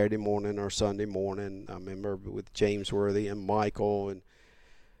on Saturday morning or Sunday morning. I remember with James Worthy and Michael and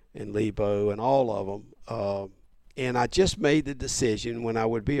Lebo and all of them. And I just made the decision when I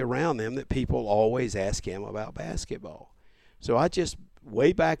would be around them that people always ask him about basketball. So I just,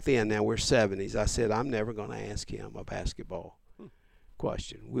 way back then, now we're 70s, I said, I'm never going to ask him a basketball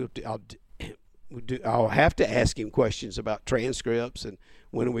question. I'll have to ask him questions about transcripts and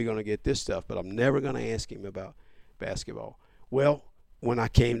when are we going to get this stuff, but I'm never going to ask him about basketball. Well, when I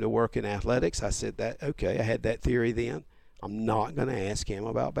came to work in athletics, I said that, okay, I had that theory then. I'm not going to ask him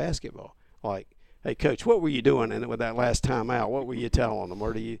about basketball. Like, hey, Coach, what were you doing with that last time out? What were you telling them?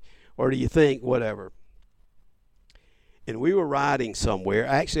 Or do you think whatever? And we were riding somewhere.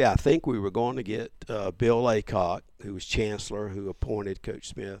 Actually, I think we were going to get Bill Laycock, who was chancellor, who appointed Coach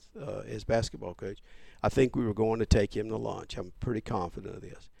Smith as basketball coach. I think we were going to take him to lunch. I'm pretty confident of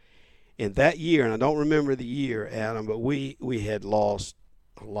this. In that year, and I don't remember the year, Adam, but we had lost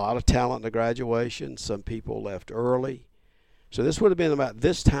a lot of talent to graduation. Some people left early. So this would have been about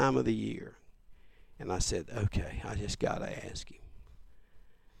this time of the year. And I said, okay, I just got to ask him.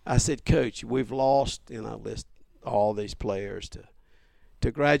 I said, Coach, we've lost, and I list all these players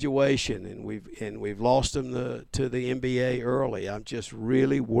to graduation, and we've lost them to the NBA early. I'm just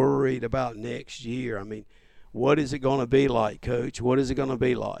really worried about next year. I mean, what is it going to be like, Coach? What is it going to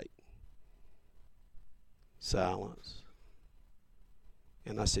be like? Silence.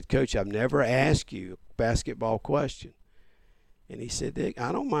 And I said, Coach, I've never asked you a basketball question. And he said, Dick,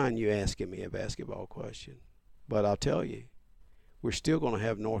 I don't mind you asking me a basketball question, but I'll tell you, we're still going to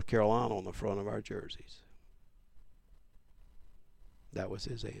have North Carolina on the front of our jerseys. That was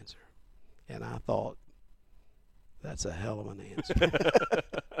his answer. And I thought, that's a hell of an answer.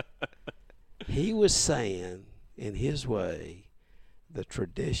 He was saying, in his way, the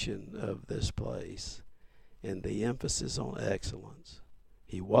tradition of this place and the emphasis on excellence.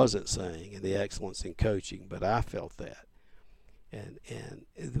 He wasn't saying and the excellence in coaching, but I felt that. And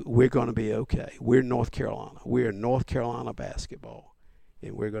we're going to be okay. We're North Carolina. We're North Carolina basketball,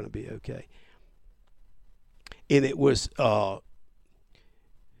 and we're going to be okay. And it was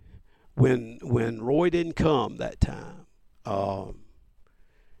when Roy didn't come that time,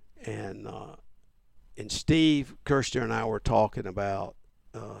 and Steve Kirshner and I were talking about.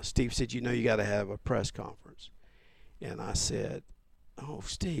 Steve said, you got to have a press conference, and I said, "Oh,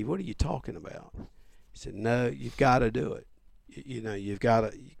 Steve, what are you talking about?" He said, "No, you've got to do it. You got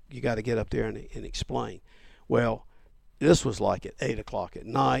to get up there and explain." Well, this was like at 8:00 at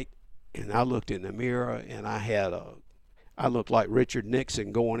night, and I looked in the mirror, and I looked like Richard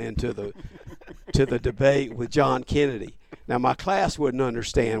Nixon going into the debate with John Kennedy. Now, my class wouldn't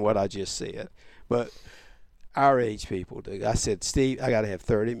understand what I just said, but our age people do. I said, Steve, I got to have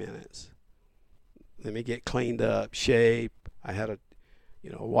 30 minutes. Let me get cleaned up, shaved. I had a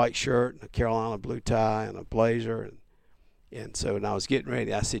white shirt and a Carolina blue tie and a blazer, and so when I was getting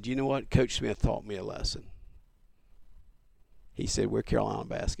ready, I said, you know what? Coach Smith taught me a lesson. He said, we're Carolina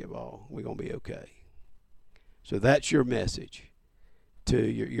basketball. We're going to be okay. So that's your message to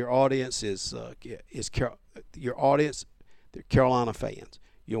your audience your audience, they're Carolina fans.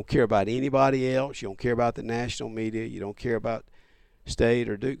 You don't care about anybody else. You don't care about the national media. You don't care about State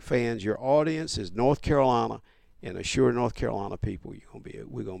or Duke fans. Your audience is North Carolina, and assure North Carolina people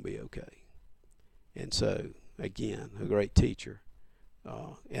we're going to be okay. And so, again, a great teacher.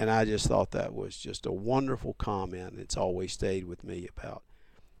 And I just thought that was just a wonderful comment. It's always stayed with me about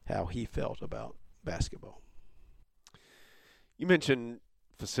how he felt about basketball. You mentioned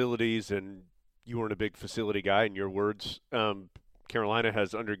facilities, and you weren't a big facility guy in your words. Carolina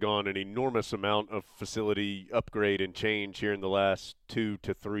has undergone an enormous amount of facility upgrade and change here in the last 2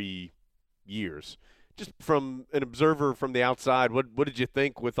 to 3 years. Just from an observer from the outside, what did you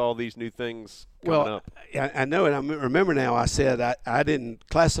think with all these new things coming up? I know, and I remember now I said I didn't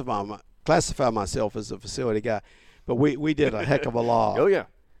classify classify myself as a facility guy, but we did a heck of a lot. Oh yeah,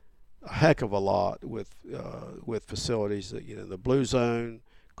 a heck of a lot with facilities. You know, the Blue Zone,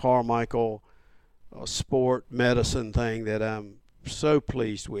 Carmichael, sport medicine thing that I'm so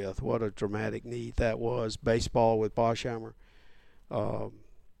pleased with. What a dramatic need that was. Baseball with Boschheimer.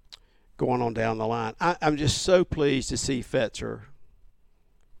 Going on down the line, I'm just so pleased to see Fetzer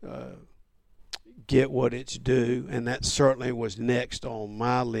get what it's due, and that certainly was next on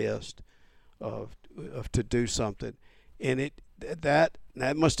my list of to do something. And that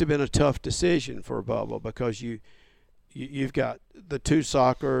must have been a tough decision for Bubba, because you've got the two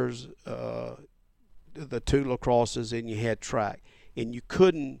soccers, the two lacrosses, and you had track, and you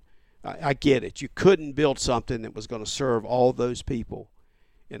couldn't. I get it. You couldn't build something that was going to serve all those people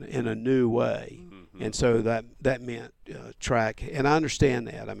in a new way, and so that meant track. And I understand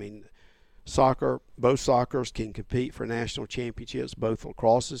that. I mean, both soccers can compete for national championships. Both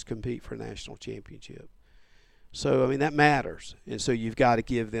lacrosses compete for national championship. So I mean, that matters, and so you've got to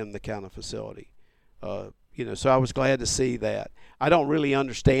give them the kind of facility. So I was glad to see that. I don't really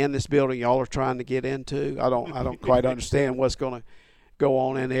understand this building y'all are trying to get into. I don't quite understand what's going to go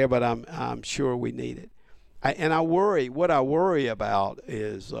on in there, but I'm sure we need it. What I worry about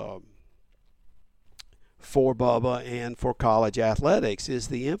is for Bubba and for college athletics is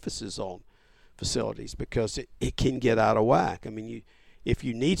the emphasis on facilities, because it can get out of whack. I mean, if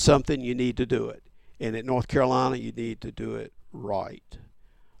you need something, you need to do it. And at North Carolina, you need to do it right.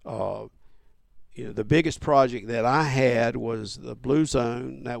 The biggest project that I had was the Blue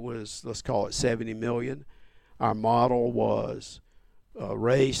Zone. That was, let's call it $70 million. Our model was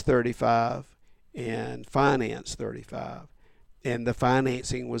raise 35 and finance 35, and the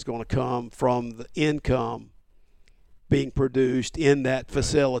financing was going to come from the income being produced in that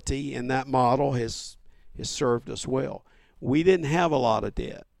facility, and that model has served us well. We didn't have a lot of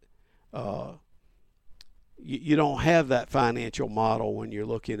debt. You don't have that financial model when you're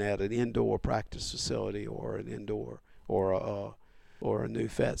looking at an indoor practice facility or an indoor or a new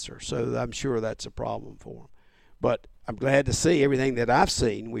Fetzer. So I'm sure that's a problem for them. But I'm glad to see everything that I've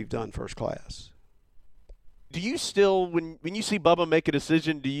seen, we've done first class. Do you still, when you see Bubba make a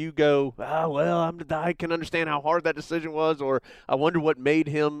decision, do you go, I can understand how hard that decision was, or I wonder what made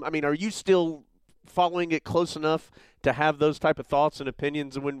him? I mean, are you still following it close enough to have those type of thoughts and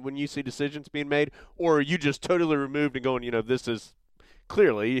opinions when you see decisions being made, or are you just totally removed and going, this is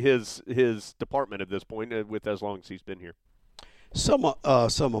clearly his department at this point, with as long as he's been here? Some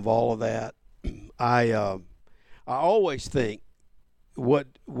of all of that. I always think,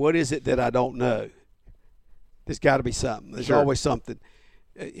 what is it that I don't know? There's got to be something. There's always something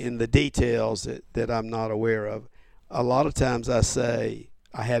in the details that I'm not aware of. A lot of times I say,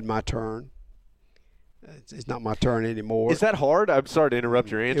 I had my turn. It's not my turn anymore. Is that hard? I'm sorry to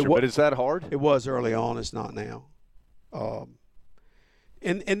interrupt your answer, but is that hard? It was early on. It's not now.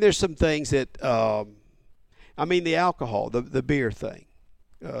 And there's some things that, the alcohol, the beer thing,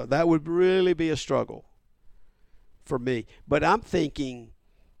 that would really be a struggle for me. But I'm thinking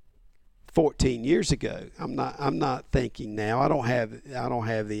 14 years ago. I'm not thinking now. I don't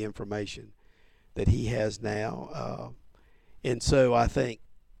have the information that he has now, and so I think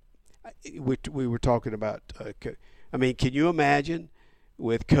we were talking about. Can you imagine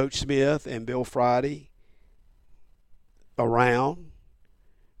with Coach Smith and Bill Friday around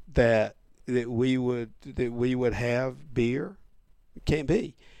that we would have beer? It can't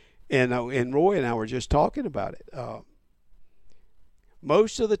be. And Roy and I were just talking about it.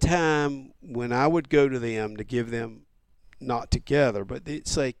 Most of the time when I would go to them to give them, not together, but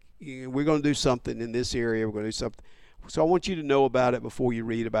it's like, we're going to do something in this area, we're going to do something. So I want you to know about it before you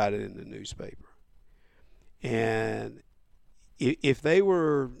read about it in the newspaper. And if they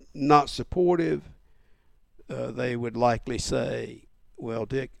were not supportive, they would likely say, well,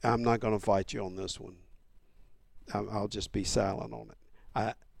 Dick, I'm not going to fight you on this one. I'll just be silent on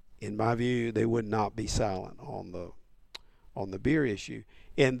it. In my view, they would not be silent on the beer issue,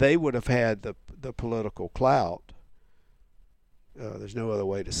 and they would have had the political clout. There's no other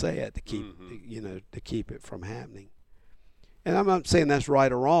way to say it, to keep to keep it from happening. And I'm not saying that's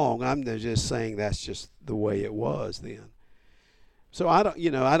right or wrong. I'm just saying that's just the way it was then. So I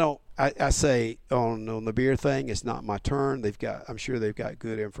say on the beer thing, it's not my turn. I'm sure they've got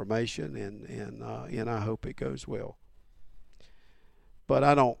good information, and I hope it goes well. But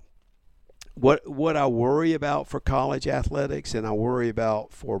I don't. What I worry about for college athletics, and I worry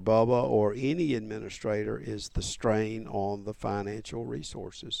about for Bubba or any administrator, is the strain on the financial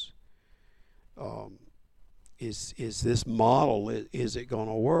resources. Is this model, is it going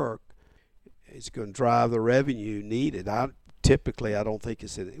to work? It's going to drive the revenue needed. typically I don't think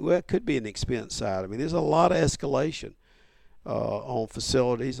it could be an expense side. I mean, there's a lot of escalation on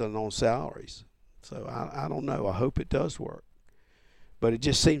facilities and on salaries. So I don't know. I hope it does work. But it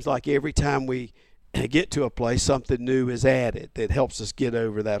just seems like every time we get to a place, something new is added that helps us get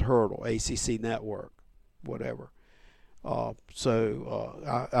over that hurdle, ACC network, whatever.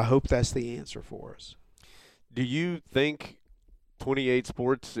 So I hope that's the answer for us. Do you think 28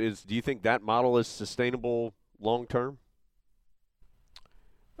 sports do you think that model is sustainable long term?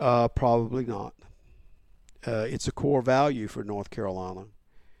 Probably not. It's a core value for North Carolina,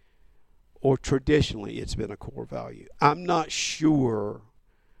 or traditionally it's been a core value. I'm not sure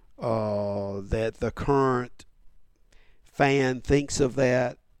that the current fan thinks of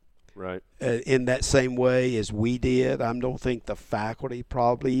that right in that same way as we did. I don't think the faculty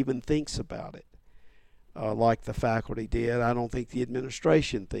probably even thinks about it like the faculty did. I don't think the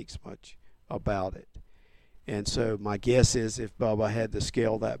administration thinks much about it. And so my guess is if Bubba had to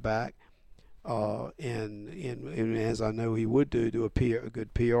scale that back, and as I know he would do a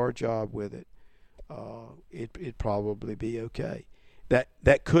good PR job with it, it'd probably be okay.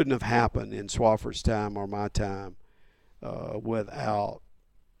 That couldn't have happened in Swofford's time or my time without.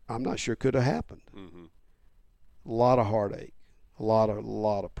 I'm not sure it could have happened. Mm-hmm. A lot of heartache, a lot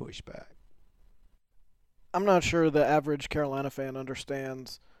of pushback. I'm not sure the average Carolina fan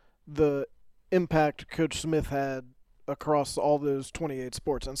understands the impact Coach Smith had across all those 28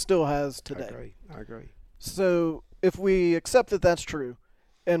 sports and still has today. I agree. So if we accept that that's true,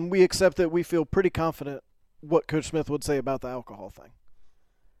 and we accept that we feel pretty confident what Coach Smith would say about the alcohol thing,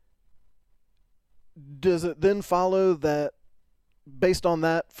 does it then follow that based on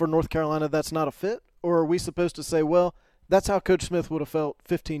that for North Carolina that's not a fit? Or are we supposed to say, well, that's how Coach Smith would have felt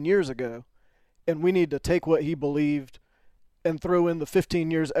 15 years ago, and we need to take what he believed and throw in the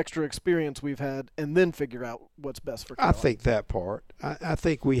 15 years extra experience we've had and then figure out what's best for Carolina? I think that part. I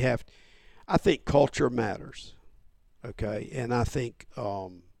think culture matters, okay? And I think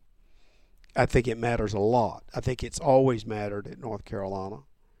it matters a lot. I think it's always mattered at North Carolina,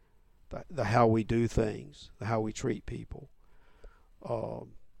 the how we do things, the how we treat people,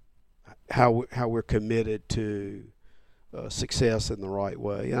 how we're committed to success in the right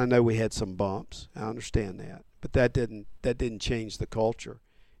way. And I know we had some bumps. I understand that. But that didn't change the culture.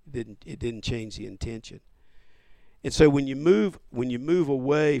 It didn't change the intention. And so when you move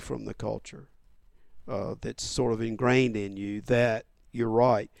away from the culture that's sort of ingrained in you, that you're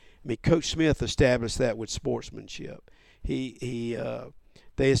right. I mean, Coach Smith established that with sportsmanship. They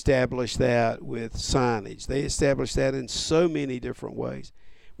established that with signage. They established that in so many different ways.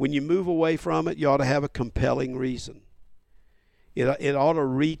 When you move away from it, you ought to have a compelling reason. It ought to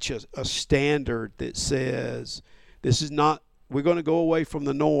reach a standard that says this is not, we're going to go away from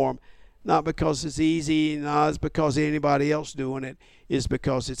the norm, not because it's easy, not it's because anybody else doing it, it's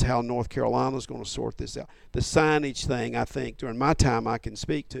because it's how North Carolina is going to sort this out. The signage thing, I think, during my time I can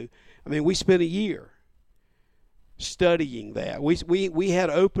speak to, I mean, we spent a year studying that. We had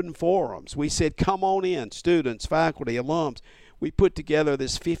open forums. We said, come on in, students, faculty, alums. We put together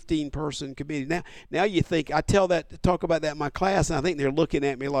this 15-person committee. Now you think, I talk about that in my class, and I think they're looking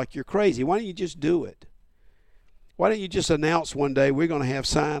at me like you're crazy. Why don't you just do it? Why don't you just announce one day we're going to have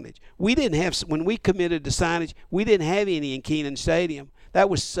signage? We didn't have, when we committed to signage, we didn't have any in Kenan Stadium. That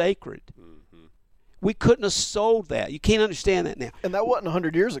was sacred. Mm-hmm. We couldn't have sold that. You can't understand that now. And that wasn't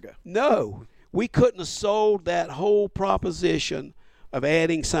 100 years ago. No. We couldn't have sold that whole proposition of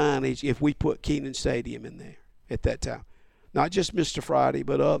adding signage if we put Kenan Stadium in there at that time. Not just Mr. Friday,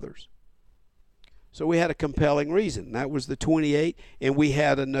 but others. So we had a compelling reason. That was the 28, and we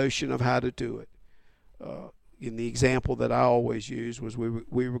had a notion of how to do it. In the example that I always use was we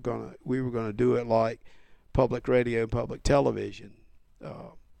were going to do it like public radio and public television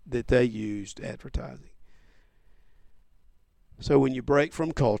that they used advertising. So when you break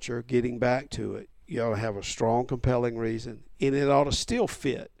from culture, getting back to it, you ought to have a strong, compelling reason, and it ought to still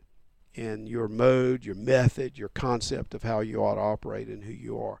fit in your mode, your method, your concept of how you ought to operate and who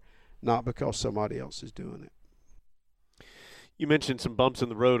you are, not because somebody else is doing it. You mentioned some bumps in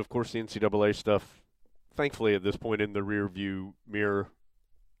the road. Of course, the NCAA stuff, thankfully at this point in the rearview mirror.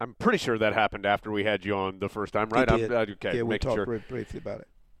 I'm pretty sure that happened after we had you on the first time, right? Okay, yeah, we talked briefly about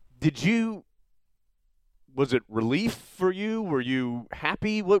it. Was it relief for you? Were you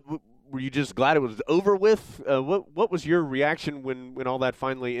happy? Were you just glad it was over with? What was your reaction when all that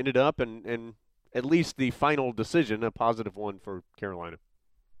finally ended up and at least the final decision, a positive one for Carolina?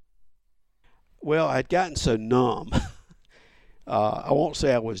 Well, I'd gotten so numb. I won't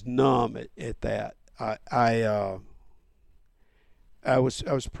say I was numb at that. I was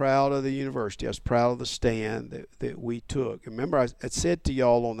proud of the university. I was proud of the stand that we took. Remember, I said to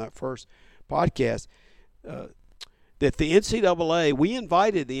y'all on that first podcast that the NCAA, we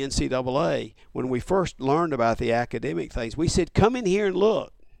invited the NCAA when we first learned about the academic things. We said, come in here and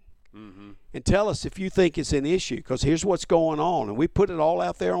look and tell us if you think it's an issue, because here's what's going on. And we put it all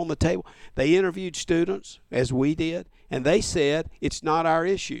out there on the table. They interviewed students, as we did, and they said it's not our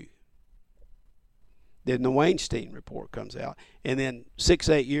issue. Then the Weinstein report comes out. And then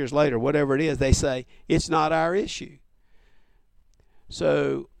 6-8 years later, whatever it is, they say it's not our issue.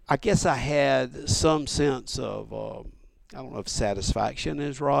 So I guess I had some sense of, I don't know if satisfaction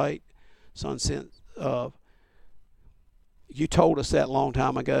is right, some sense of, you told us that a long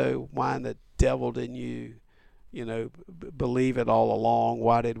time ago. Why in the devil didn't you, believe it all along?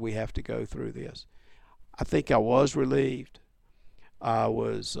 Why did we have to go through this? I think I was relieved. I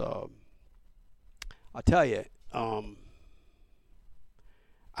was, I'll tell you, I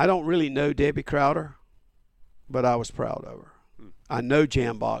don't really know Debbie Crowder, but I was proud of her. I know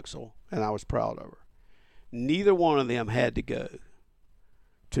Jan Boxell, and I was proud of her. Neither one of them had to go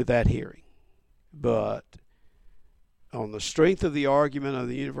to that hearing, but on the strength of the argument of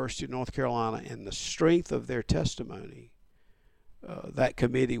the University of North Carolina and the strength of their testimony, that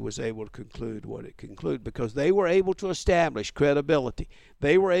committee was able to conclude what it concluded, because they were able to establish credibility.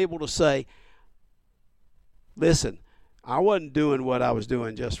 They were able to say, listen, I wasn't doing what I was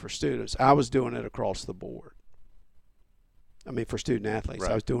doing just for students. I was doing it across the board. I mean, for student athletes,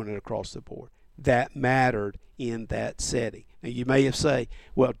 right. I was doing it across the board. That mattered in that setting. Now, you may have said,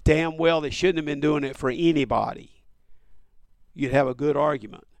 well, damn well, they shouldn't have been doing it for anybody. You'd have a good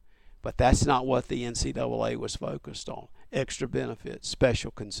argument. But that's not what the NCAA was focused on. Extra benefits,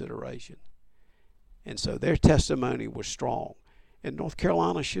 special consideration. And so their testimony was strong. And North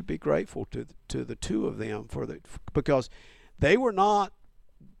Carolina should be grateful to the two of them because they were not,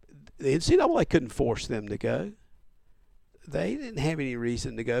 the NCAA couldn't force them to go. They didn't have any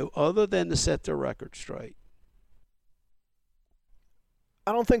reason to go other than to set their record straight.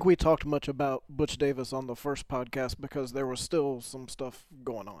 I don't think we talked much about Butch Davis on the first podcast because there was still some stuff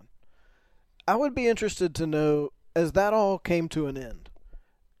going on. I would be interested to know, as that all came to an end,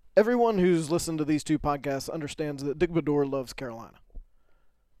 everyone who's listened to these two podcasts understands that Dick Baddour loves Carolina.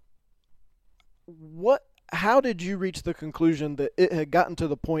 How did you reach the conclusion that it had gotten to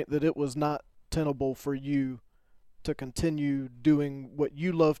the point that it was not tenable for you to continue doing what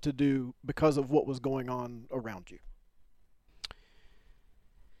you love to do because of what was going on around you?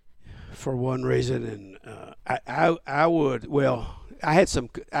 For one reason, and I had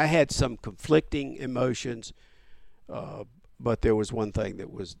some conflicting emotions, but there was one thing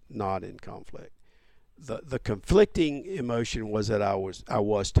that was not in conflict. The conflicting emotion was that I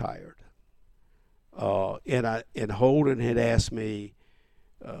was tired, and Holden had asked me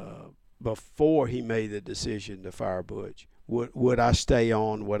before he made the decision to fire Butch, would I stay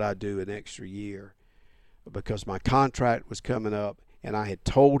on? Would I do an extra year? Because my contract was coming up, and I had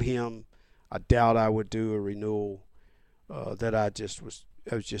told him I doubt I would do a renewal. That I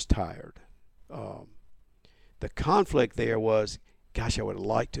was just tired. The conflict there was, gosh, I would have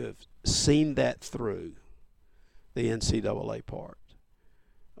liked to have seen that through, the NCAA part.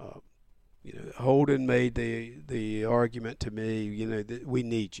 Holden made the argument to me, that we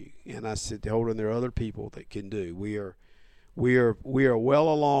need you, and I said, Holden, there are other people that can do. We are well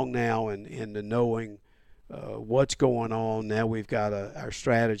along now in the knowing what's going on. Now we've got our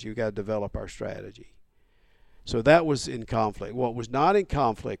strategy. We've got to develop our strategy. So that was in conflict. What was not in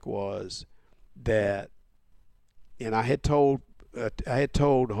conflict was that, and I had told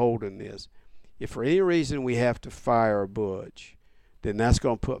Holden this, if for any reason we have to fire Butch, then that's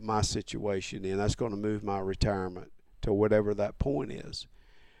going to put my situation in. That's going to move my retirement to whatever that point is.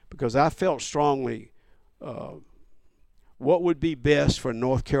 Because I felt strongly what would be best for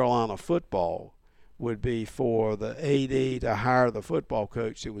North Carolina football would be for the AD to hire the football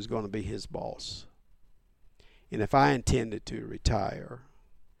coach that was going to be his boss. And if I intended to retire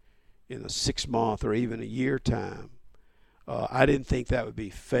in a 6-month or even a year time, I didn't think that would be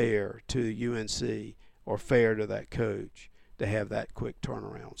fair to the UNC or fair to that coach to have that quick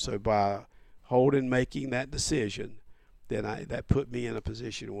turnaround. So by Holden making that decision, then that put me in a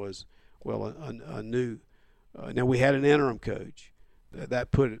position was, a new now we had an interim coach.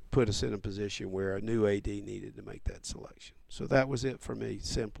 That put us in a position where a new AD needed to make that selection. So that was it for me,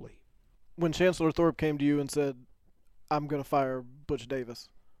 simply. When Chancellor Thorpe came to you and said, I'm going to fire Butch Davis,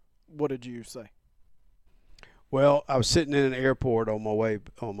 what did you say? Well, I was sitting in an airport on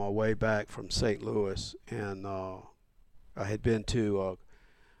my way back from St. Louis, and I had been to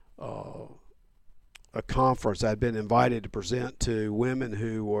a conference. I'd been invited to present to women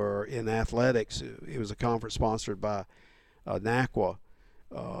who were in athletics. It was a conference sponsored by NACWA,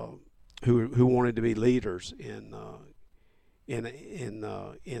 who wanted to be leaders in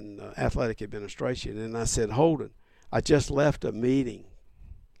athletic administration. And I said, Holden, I just left a meeting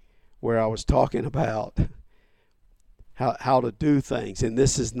where I was talking about how to do things, and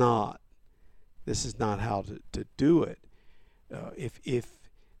this is not how to do it.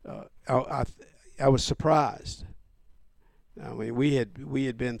 I was surprised. I mean, we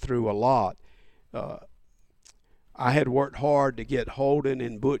had been through a lot. I had worked hard to get Holden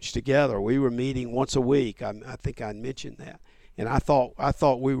and Butch together. We were meeting once a week. I think I mentioned that, and I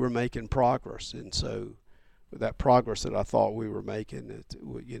thought we were making progress. And so, that progress that I thought we were making,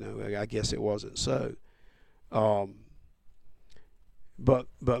 I guess it wasn't so. But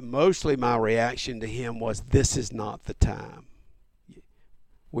mostly my reaction to him was, this is not the time.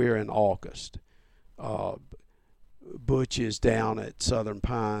 We're in August. Butch is down at Southern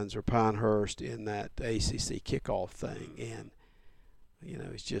Pines or Pinehurst in that ACC kickoff thing, and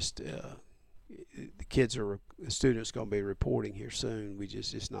it's just the students going to be reporting here soon.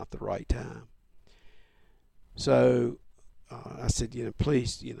 It's not the right time. So I said,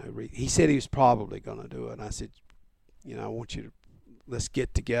 please, he said he was probably going to do it. And I said, I want you to, let's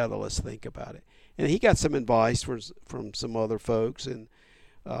get together, let's think about it. And he got some advice from some other folks, and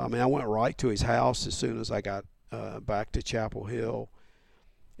I went right to his house as soon as I got back to Chapel Hill,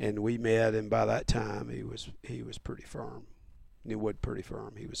 and we met. And by that time, he was pretty firm. He wasn't pretty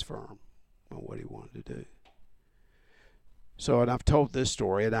firm. He was firm on what he wanted to do. So, and I've told this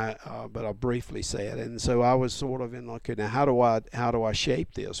story, and but I'll briefly say it. And so I was sort of in like, now how do I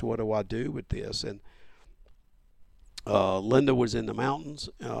shape this? What do I do with this? And Linda was in the mountains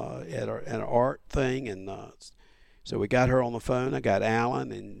at an art thing, and so we got her on the phone. I got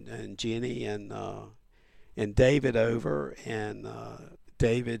Alan and Jenny and David over, and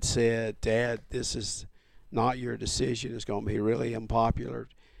David said, "Dad, this is not your decision. It's going to be really unpopular.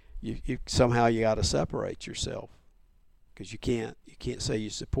 You somehow you got to separate yourself, because you can't say you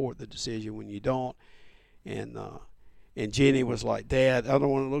support the decision when you don't." And Jenny was like, "Dad, I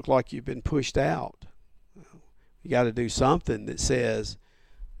don't want to look like you've been pushed out. You got to do something that says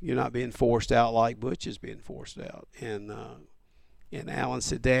you're not being forced out like Butch is being forced out." And Alan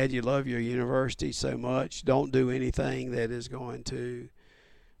said, "Dad, you love your university so much. Don't do anything that is going to,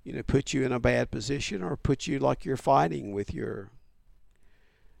 put you in a bad position or put you like you're fighting with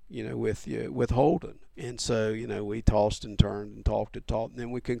with Holden." And so, we tossed and turned and talked, and then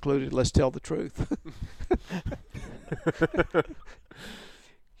we concluded, let's tell the truth.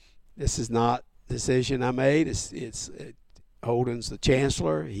 This is not a decision I made. It's Holden's the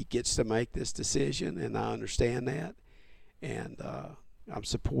chancellor. He gets to make this decision, and I understand that. And I'm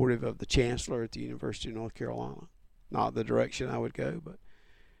supportive of the chancellor at the University of North Carolina. Not the direction I would go, but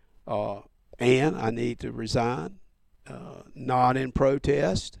and I need to resign, not in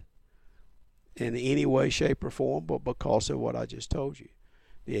protest in any way, shape, or form, but because of what I just told you.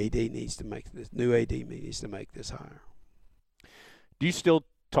 The AD needs to make this, new AD needs to make this hire. Do you still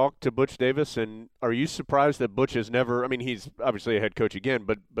talk to Butch Davis, and are you surprised that Butch has never, he's obviously a head coach again,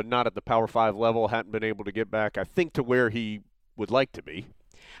 but not at the Power 5 level, hadn't been able to get back, I think, to where he would like to be?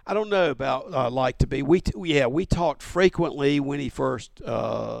 I don't know about like to be. We talked frequently when he first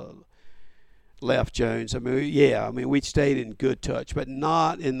left Jones. We stayed in good touch, but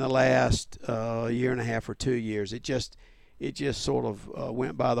not in the last year and a half or 2 years. It just sort of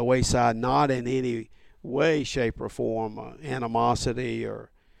went by the wayside, not in any way, shape, or form, animosity or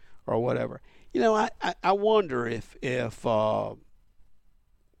whatever. I wonder if the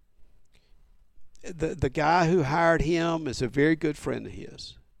guy who hired him is a very good friend of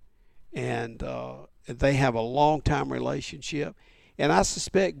his, and they have a long-time relationship, and I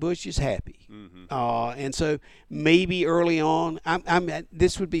suspect Butch is happy. Mm-hmm. And so maybe early on,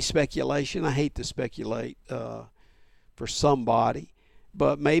 this would be speculation. I hate to speculate for somebody,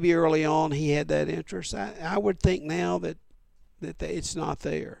 but maybe early on he had that interest. I would think now that it's not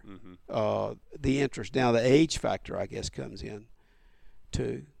there. Mm-hmm. The interest. Now the age factor, I guess, comes in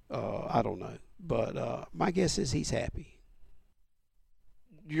too. I don't know. But my guess is he's happy.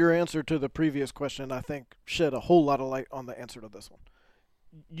 Your answer to the previous question, I think, shed a whole lot of light on the answer to this one.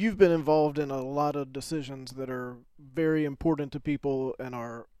 You've been involved in a lot of decisions that are very important to people and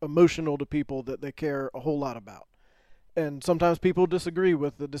are emotional to people that they care a whole lot about. And sometimes people disagree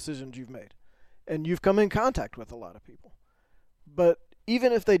with the decisions you've made. And you've come in contact with a lot of people. But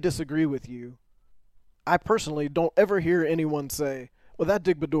even if they disagree with you, I personally don't ever hear anyone say, well, that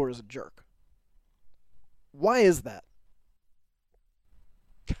Dick Baddour is a jerk. Why is that?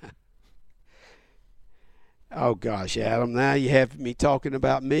 Oh, gosh, Adam, now you have me talking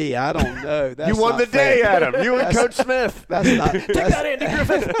about me. I don't know. That's you won not the fair. day, Adam. You and Coach Smith. That's not. Take that, Andy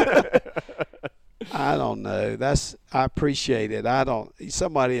Griffith. I don't know. I appreciate it.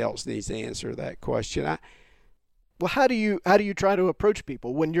 Somebody else needs to answer that question. Well, how do you try to approach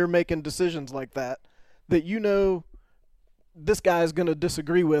people when you're making decisions like that you know this guy is going to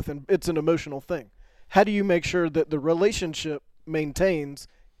disagree with, and it's an emotional thing? How do you make sure that the relationship maintains,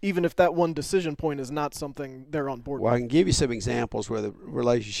 even if that one decision point is not something they're on board Well, with? I can give you some examples where the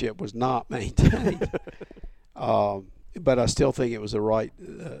relationship was not maintained, but I still think it was the right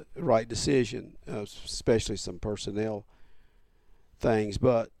decision, especially some personnel things.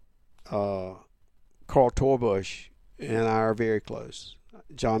 But Carl Torbush and I are very close.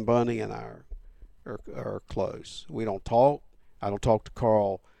 John Bunny and I are close. We don't talk. I don't talk to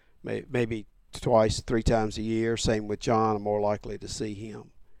Carl maybe twice, 3 times a year. Same with John. I'm more likely to see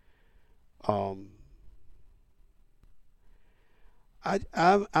him.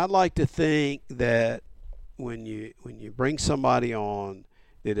 I'd like to think that when you bring somebody on,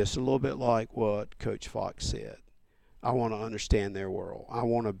 that it's a little bit like what Coach Fox said. I want to understand their world. I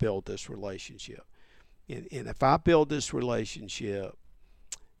want to build this relationship. And if I build this relationship,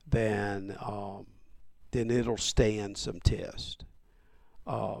 then it'll stand some test.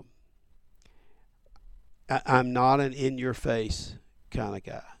 I'm not an in-your-face kind of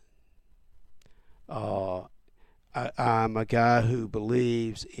guy. I'm a guy who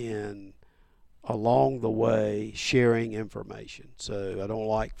believes in along the way sharing information. So I don't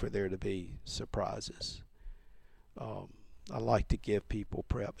like for there to be surprises. I like to give people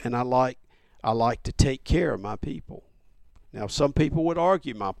prep, and I like to take care of my people. Now, some people would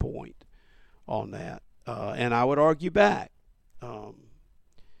argue my point on that, and I would argue back.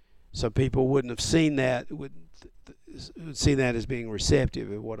 Some people wouldn't have seen that, would see that as being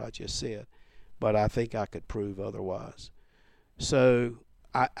receptive of what I just said, but I think I could prove otherwise. So,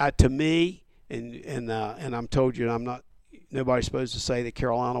 to me, and I'm told you, nobody's supposed to say the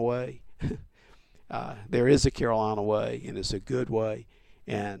Carolina way. There is a Carolina way, and it's a good way,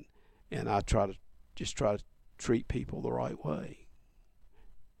 and I try to treat people the right way.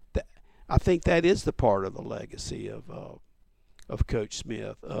 I think that is the part of the legacy of Coach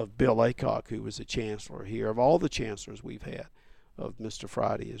Smith, of Bill Aycock, who was a chancellor here, of all the chancellors we've had, of Mr.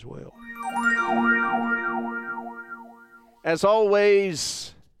 Friday as well. As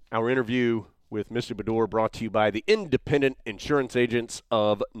always, our interview with Mr. Baddour brought to you by the Independent Insurance Agents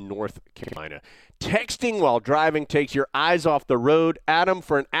of North Carolina. Texting while driving takes your eyes off the road, Adam,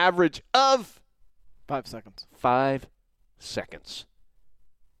 for an average of 5 seconds. 5 seconds.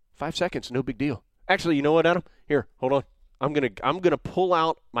 5 seconds, no big deal. Actually, you know what, Adam? Here, hold on. I'm gonna pull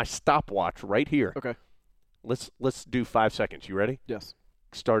out my stopwatch right here. Okay. Let's do 5 seconds. You ready? Yes.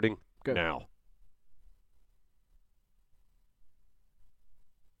 Starting Go. now.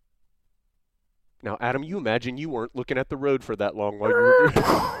 Now, Adam, you imagine you weren't looking at the road for that long while you were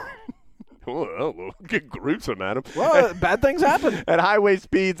get gruesome, Adam. Well, bad things happen. At highway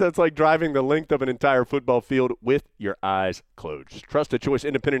speeds, that's like driving the length of an entire football field with your eyes closed. Trusted Choice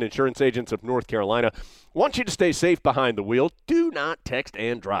Independent Insurance Agents of North Carolina want you to stay safe behind the wheel. Do not text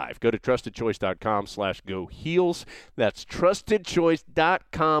and drive. Go to trustedchoice.com/GoHeels. That's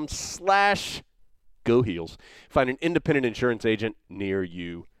trustedchoice.com/GoHeels. Find an independent insurance agent near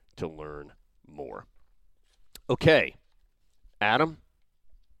you to learn more. Okay, Adam,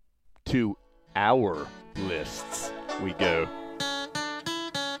 to our lists we go.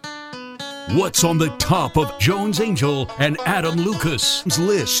 What's on the top of Jones Angel and Adam Lucas'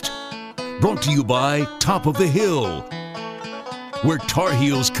 list? Brought to you by Top of the Hill, where Tar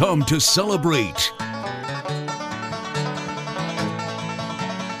Heels come to celebrate.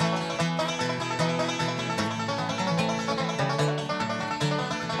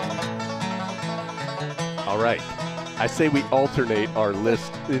 All right. I say we alternate our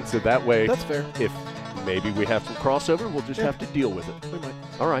list into that way. That's fair. If maybe we have some crossover, we'll just have to deal with it. We might.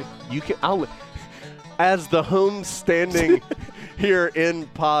 All right. As the home standing here in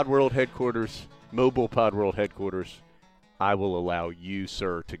Pod World headquarters, mobile Pod World headquarters, I will allow you,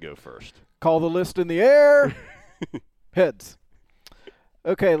 sir, to go first. Call the list in the air. Heads.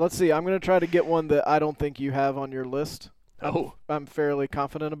 Okay, let's see. I'm going to try to get one that I don't think you have on your list. I'm fairly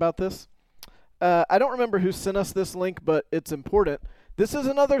confident about this. I don't remember who sent us this link, but it's important. This is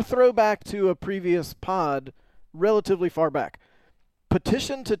another throwback to a previous pod relatively far back.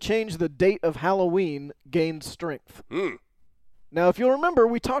 Petition to change the date of Halloween gained strength. Now, if you'll remember,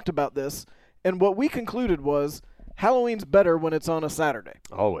 we talked about this, and what we concluded was Halloween's better when it's on a Saturday.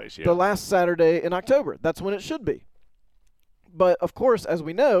 Always, yeah. The last Saturday in October. That's when it should be. But, of course, as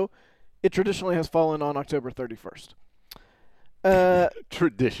we know, It traditionally has fallen on October 31st.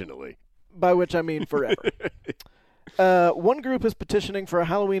 Traditionally. By which I mean forever. One group is petitioning for a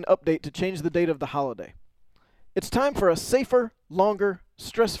Halloween update to change the date of the holiday. It's time for a safer, longer,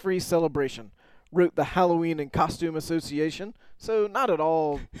 stress-free celebration, wrote the Halloween and Costume Association, so not at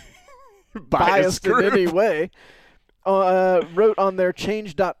all biased in any way, wrote on their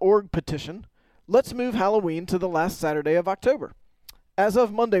change.org petition, let's move Halloween to the last Saturday of October. As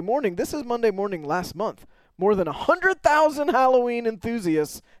of Monday morning, this is Monday morning last month, more than 100,000 Halloween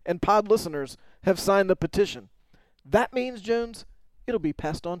enthusiasts and pod listeners have signed the petition. That means, Jones, it'll be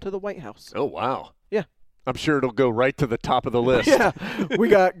passed on to the White House. Oh, wow. Yeah. I'm sure it'll go right to the top of the list. Yeah. We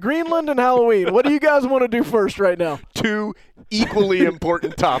got Greenland and Halloween. What do you guys want to do first right now? Two equally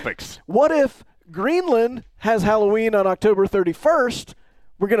important topics. What if Greenland has Halloween on October 31st?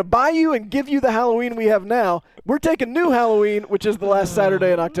 We're going to buy you and give you the Halloween we have now. We're taking new Halloween, which is the last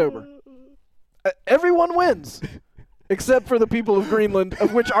Saturday in October. Everyone wins, except for the people of Greenland,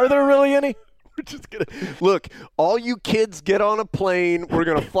 of which are there really any? We're just gonna look. All you kids get on a plane. We're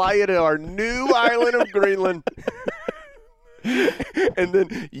gonna fly you to our new island of Greenland, and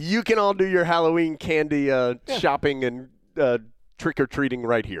then you can all do your Halloween candy shopping and trick or treating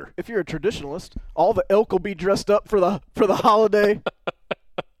right here. If you're a traditionalist, all the elk will be dressed up for the holiday.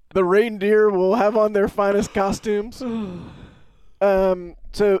 The reindeer will have on their finest costumes.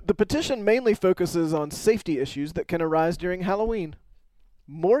 So the petition mainly focuses on safety issues that can arise during Halloween.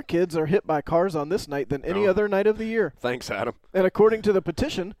 More kids are hit by cars on this night than any other night of the year. Thanks, Adam. And according to the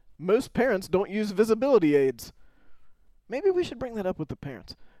petition, most parents don't use visibility aids. Maybe we should bring that up with the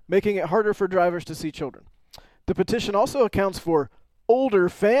parents, making it harder for drivers to see children. The petition also accounts for older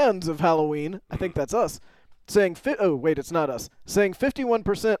fans of Halloween, I think that's us, saying it's not us, saying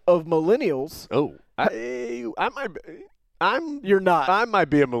 51% of millennials. Oh, You're not. I might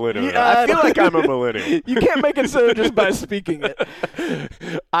be a millennial. Yeah, I feel like I'm a millennial. You can't make it so just by speaking it.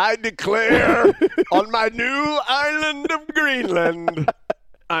 I declare on my new island of Greenland,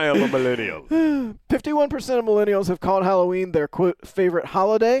 I am a millennial. 51% of millennials have called Halloween their, quote, favorite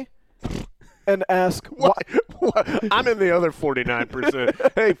holiday and ask why. I'm in the other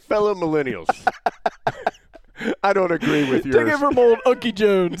 49%. Hey, fellow millennials. I don't agree with yours. Take it from old Unky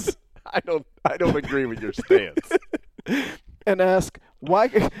Jones. I don't agree with your stance. And ask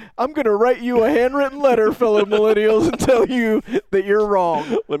why. I'm going to write you a handwritten letter, fellow millennials, and tell you that you're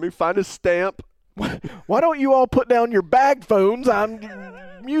wrong. Let me find a stamp. Why don't you all put down your bag phones?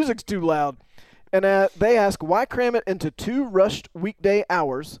 Music's too loud. And they ask why cram it into 2 rushed weekday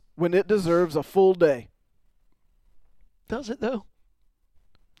hours when it deserves a full day. Does it though?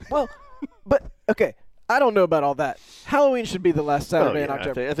 Well, but okay. I don't know about all that. Halloween should be the last Saturday in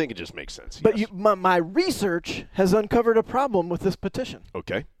October. I think it just makes sense. But yes. my research has uncovered a problem with this petition.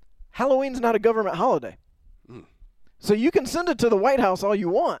 Okay. Halloween's not a government holiday. So you can send it to the White House all you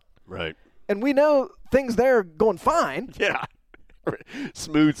want. Right. And we know things there are going fine. Yeah.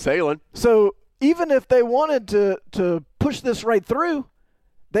 Smooth sailing. So even if they wanted to push this right through,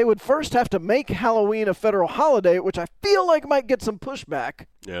 they would first have to make Halloween a federal holiday, which I feel like might get some pushback.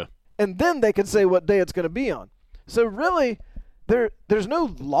 Yeah. And then they could say what day it's going to be on. So really, there's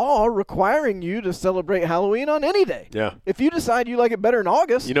no law requiring you to celebrate Halloween on any day. Yeah. If you decide you like it better in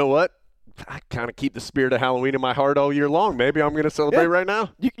August. You know what? I kind of keep the spirit of Halloween in my heart all year long. Maybe I'm going to celebrate right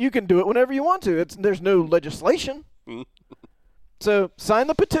now. You can do it whenever you want to. There's no legislation. So sign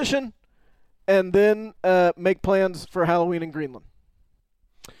the petition and then make plans for Halloween in Greenland.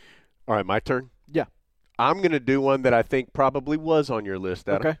 All right, my turn? Yeah. I'm going to do one that I think probably was on your list,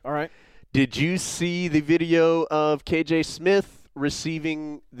 Adam. Okay, all right. Did you see the video of KJ Smith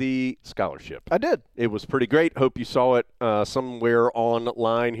receiving the scholarship? I did. It was pretty great. Hope you saw it somewhere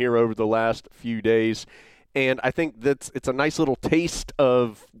online here over the last few days. And I think it's a nice little taste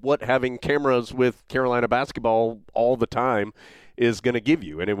of what having cameras with Carolina basketball all the time is going to give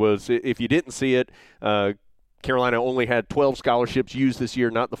you. And it was, if you didn't see it, Carolina only had 12 scholarships used this year,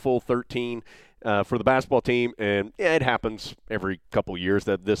 not the full 13. For the basketball team, and it happens every couple years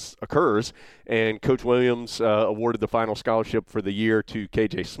that this occurs. And Coach Williams awarded the final scholarship for the year to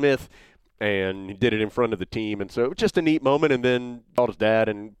KJ Smith, and he did it in front of the team. And so it was just a neat moment. And then called his dad,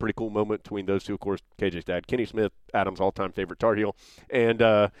 and pretty cool moment between those two. Of course, KJ's dad, Kenny Smith, Adam's all-time favorite Tar Heel.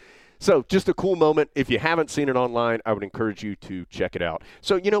 And so just a cool moment. If you haven't seen it online, I would encourage you to check it out.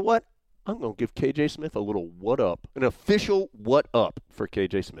 So you know what? I'm going to give KJ Smith a little what up, an official what up for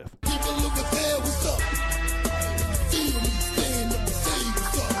KJ Smith.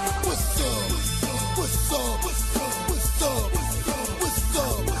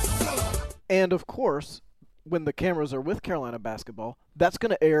 And, of course, when the cameras are with Carolina basketball, that's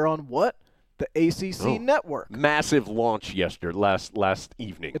going to air on what? The ACC network. Massive launch last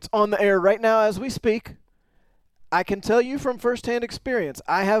evening. It's on the air right now as we speak. I can tell you from firsthand experience.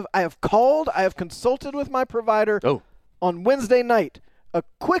 I have consulted with my provider on Wednesday night. A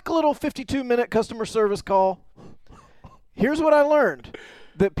quick little 52-minute customer service call. Here's what I learned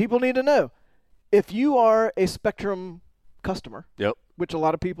that people need to know. If you are a Spectrum customer, which a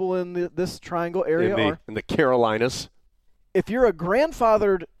lot of people in this triangle area are. In the Carolinas. If you're a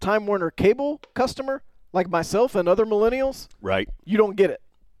grandfathered Time Warner cable customer, like myself and other millennials, right, you don't get it.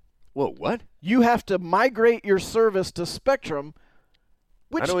 Whoa, what? You have to migrate your service to Spectrum.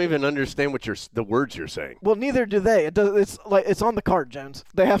 Which, I don't even understand what the words you're saying. Well, neither do they. It's on the card, Jones.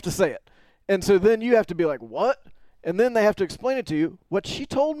 They have to say it. And so then you have to be like, what? And then they have to explain it to you. What she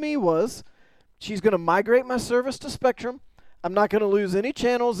told me was she's going to migrate my service to Spectrum. I'm not going to lose any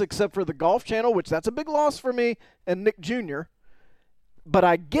channels except for the golf channel, which that's a big loss for me and Nick Jr. But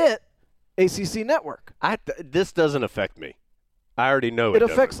I get ACC Network. This doesn't affect me. I already know it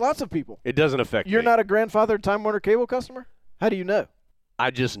affects lots of people. It doesn't affect me. You're not a grandfathered Time Warner cable customer? How do you know? I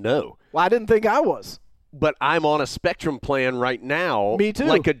just know. Well, I didn't think I was. But I'm on a Spectrum plan right now. Me too.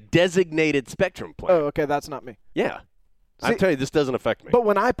 Like a designated Spectrum plan. Oh, okay, that's not me. Yeah. See, I tell you, this doesn't affect me. But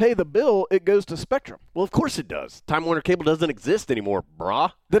when I pay the bill, it goes to Spectrum. Well, of course it does. Time Warner Cable doesn't exist anymore,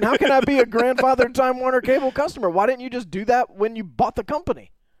 brah. Then how can I be a grandfathered Time Warner Cable customer? Why didn't you just do that when you bought the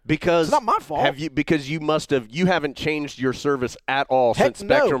company? Because it's not my fault. Because you haven't changed your service at all since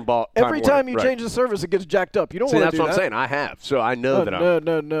Spectrum bought Time Every Warner. time you change the service, it gets jacked up. You don't want to do that. That's what I'm saying. I have. So I know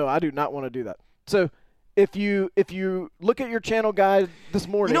that No, I do not want to do that. So if you look at your channel guide this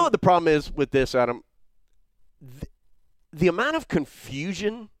morning. You know what the problem is with this, Adam? The amount of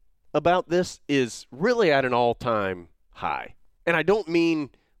confusion about this is really at an all-time high. And I don't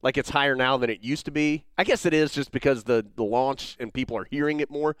mean like it's higher now than it used to be. I guess it is just because the launch and people are hearing it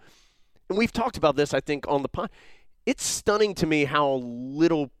more. And we've talked about this, I think, on the pod. It's stunning to me how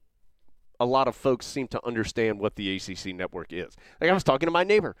little a lot of folks seem to understand what the ACC network is. Like I was talking to my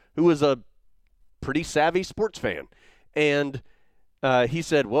neighbor who was a pretty savvy sports fan. And he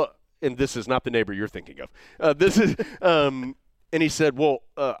said, well, and this is not the neighbor you're thinking of. This is, and he said, well,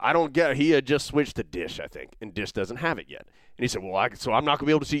 I don't get it. He had just switched to Dish, I think, and Dish doesn't have it yet. And he said, well, so I'm not going to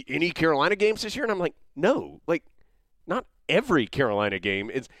be able to see any Carolina games this year? And I'm like, no, like not every Carolina game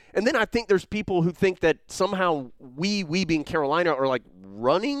is. And then I think there's people who think that somehow we being Carolina are like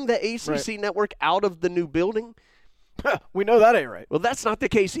running the ACC network out of the new building. We know that ain't right. Well, that's not the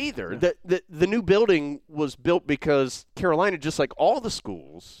case either. Yeah. The new building was built because Carolina, just like all the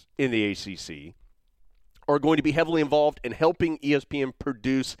schools in the ACC, are going to be heavily involved in helping ESPN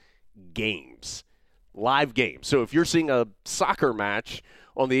produce games, live games. So if you're seeing a soccer match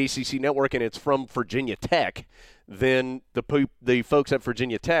on the ACC network and it's from Virginia Tech, then the folks at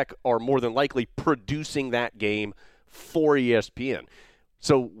Virginia Tech are more than likely producing that game for ESPN.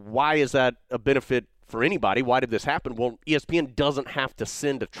 So why is that a benefit for anybody? Why did this happen? Well, ESPN doesn't have to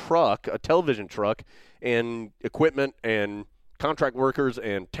send a television truck, and equipment and contract workers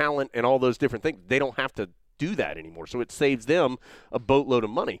and talent and all those different things. They don't have to do that anymore. So it saves them a boatload of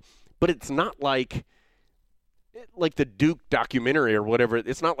money. But it's not like the Duke documentary or whatever.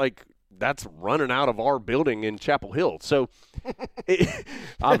 It's not like that's running out of our building in Chapel Hill. So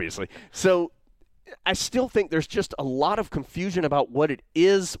obviously. So I still think there's just a lot of confusion about what it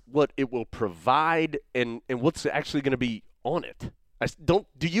is, what it will provide, and what's actually going to be on it. Do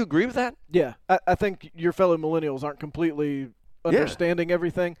you agree with that? Yeah. I think your fellow millennials aren't completely understanding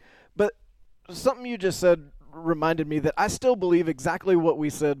everything. But something you just said reminded me that I still believe exactly what we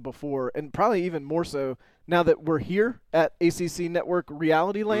said before, and probably even more so now that we're here at ACC Network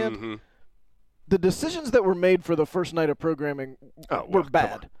Reality Land. Mm-hmm. The decisions that were made for the first night of programming were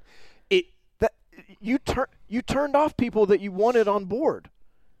bad. You turned off people that you wanted on board.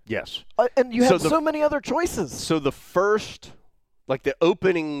 Yes. And you had so many other choices. So the first, like the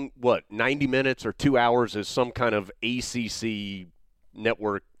opening, 90 minutes or 2 hours is some kind of ACC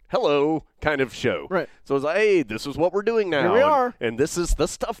network, hello, kind of show. Right. So it's like, hey, this is what we're doing now. Here we are. And this is the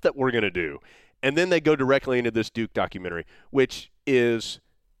stuff that we're going to do. And then they go directly into this Duke documentary, which is,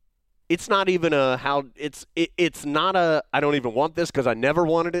 it's not even it's not a, I don't even want this because I never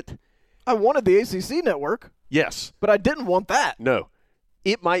wanted it. I wanted the ACC network. Yes. But I didn't want that. No.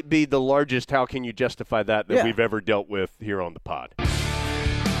 It might be the largest how can you justify that we've ever dealt with here on the pod.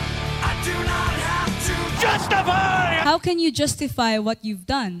 I do not have to justify. How can you justify what you've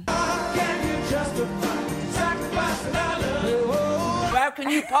done? How can you justify sacrifice and I love? How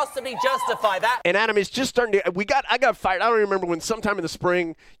can you possibly justify that? And Adam, it's just starting to. I got fired. I don't remember when. Sometime in the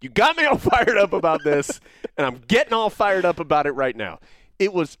spring, you got me all fired up about this, and I'm getting all fired up about it right now.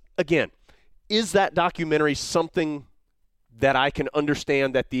 It was again. Is that documentary something that I can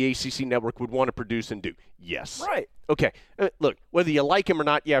understand that the ACC network would want to produce and do? Yes. Right. Okay. Look, whether you like him or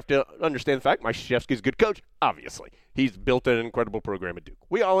not, you have to understand the fact Mike Krzyzewski's a good coach. Obviously, he's built an incredible program at Duke.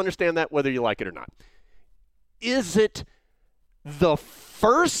 We all understand that, whether you like it or not. Is it the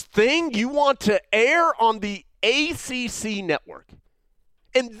first thing you want to air on the ACC network?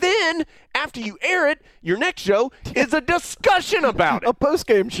 And then, after you air it, your next show is a discussion about it. A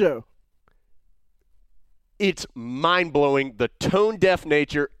post-game show. It's mind-blowing, the tone-deaf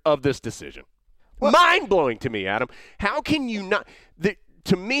nature of this decision. Mind-blowing to me, Adam. How can you not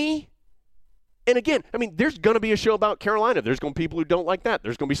to me, and again, I mean, there's going to be a show about Carolina. There's going to be people who don't like that.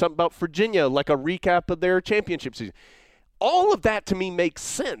 There's going to be something about Virginia, like a recap of their championship season. All of that, to me, makes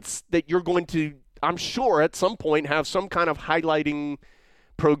sense that you're going to, I'm sure, at some point have some kind of highlighting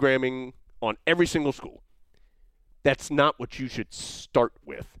programming on every single school. That's not what you should start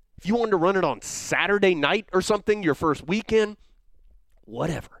with. If you wanted to run it on Saturday night or something, your first weekend,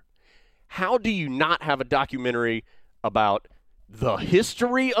 whatever. How do you not have a documentary about the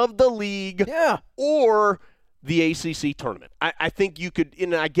history of the league or the ACC tournament? I think you could,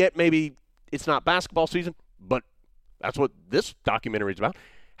 and I get maybe it's not basketball season, but that's what this documentary is about.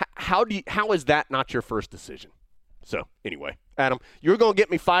 How is that not your first decision? So anyway, Adam, you're going to get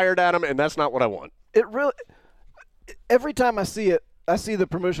me fired, Adam, and that's not what I want. It really, every time I see it, I see the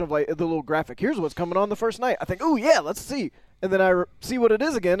promotion of like the little graphic. Here's what's coming on the first night. I think, oh yeah, let's see. And then I see what it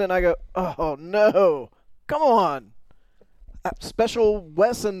is again, and I go, oh no, come on. A special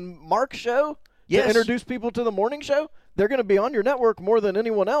Wes and Mark show to introduce people to the morning show. They're going to be on your network more than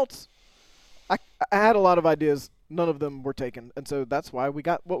anyone else. I had a lot of ideas. None of them were taken, and so that's why we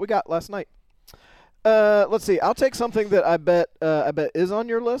got what we got last night. Let's see. I'll take something that I bet is on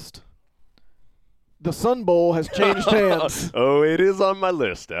your list. The Sun Bowl has changed hands. Oh, it is on my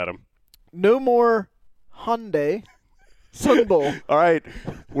list, Adam. No more Hyundai Sun Bowl. All right.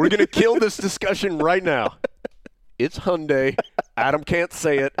 We're going to kill this discussion right now. It's Hyundai. Adam can't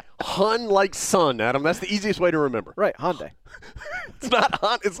say it. Hun like sun, Adam. That's the easiest way to remember. Right, Hyundai. It's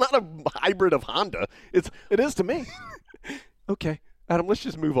not a hybrid of Honda. It is to me. Okay. Adam, let's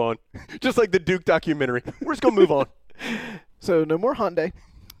just move on. Just like the Duke documentary. We're just going to move on. So no more Hyundai.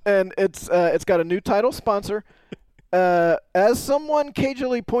 And it's got a new title sponsor. As someone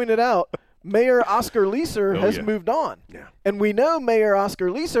cagily pointed out, Mayor Oscar Leeser has moved on. Yeah. And we know Mayor Oscar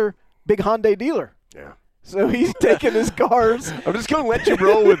Leeser, big Hyundai dealer. Yeah. So he's taking his cars. I'm just going to let you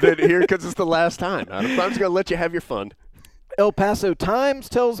roll with it here because it's the last time. I'm just going to let you have your fun. El Paso Times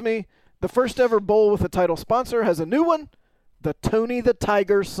tells me the first ever bowl with a title sponsor has a new one, the Tony the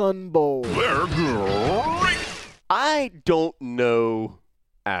Tiger Sun Bowl. I don't know,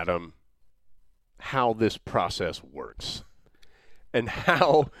 Adam, how this process works and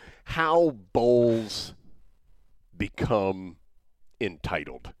how bowls become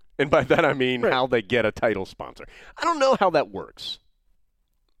entitled. And by that I mean how they get a title sponsor. I don't know how that works.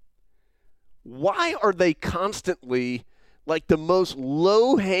 Why are they constantly like the most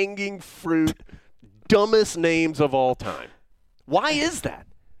low-hanging fruit, dumbest names of all time? Why is that?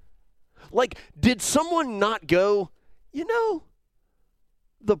 Like, did someone not go,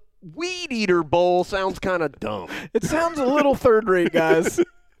 the Weed Eater Bowl sounds kind of dumb. It sounds a little third-rate, guys.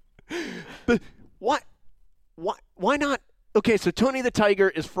 But why not? Okay, so Tony the Tiger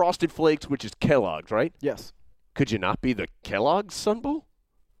is Frosted Flakes, which is Kellogg's, right? Yes. Could you not be the Kellogg's Sun Bowl?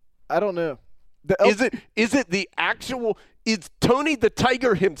 I don't know. Is it the actual? Is Tony the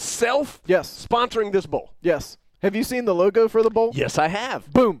Tiger himself? Yes. Sponsoring this bowl? Yes. Have you seen the logo for the bowl? Yes, I have.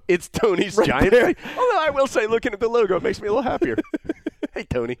 Boom. It's Tony's right giant there. thing. Although I will say, looking at the logo, it makes me a little happier. Hey,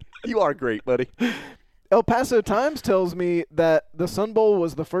 Tony, you are great, buddy. El Paso Times tells me that the Sun Bowl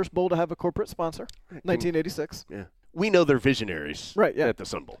was the first bowl to have a corporate sponsor, 1986. Yeah. We know they're visionaries at the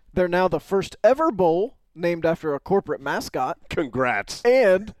Sun Bowl. They're now the first ever bowl named after a corporate mascot. Congrats.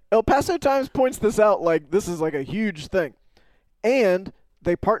 And El Paso Times points this out like this is like a huge thing. And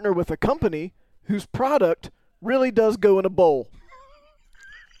they partner with a company whose product really does go in a bowl.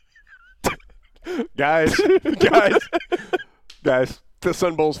 Guys, the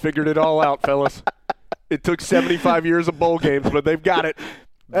Sun Bowl's figured it all out, fellas. It took 75 years of bowl games, but they've got it.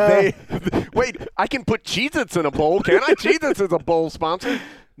 Wait, I can put Cheez-Its in a bowl, can I? Cheez-Its is a bowl sponsor.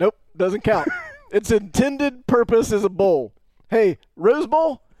 Nope, doesn't count. Its intended purpose is a bowl. Hey, Rose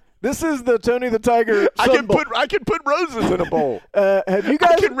Bowl, this is the Tony the Tiger Sun Bowl. I can put roses in a bowl. Have you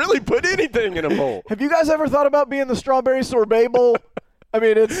guys? I can really put anything in a bowl. Have you guys ever thought about being the Strawberry Sorbet Bowl? I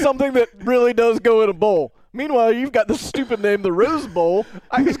mean, it's something that really does go in a bowl. Meanwhile, you've got this stupid name, the Rose Bowl.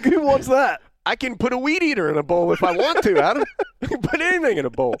 Who wants that? I can put a weed eater in a bowl if I want to, Adam. I can put anything in a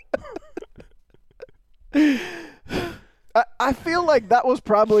bowl. I feel like that was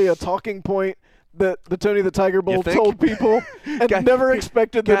probably a talking point that the Tony the Tiger Bowl told people and never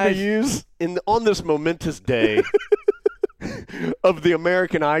expected them to use. On this momentous day of the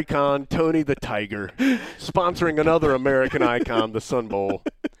American icon, Tony the Tiger, sponsoring another American icon, the Sun Bowl,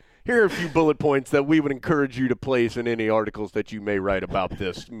 here are a few bullet points that we would encourage you to place in any articles that you may write about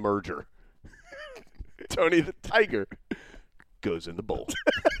this merger. Tony the Tiger goes in the bowl.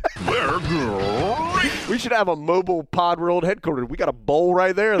 We should have a mobile Pod World headquarters. We got a bowl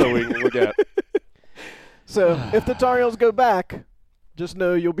right there that we can look at. So if the Tar Heels go back, just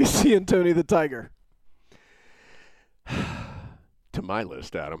know you'll be seeing Tony the Tiger. To my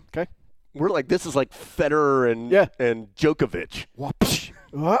list, Adam. Okay. We're like, this is like Federer and Djokovic.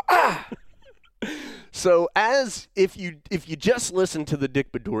 So if you just listened to the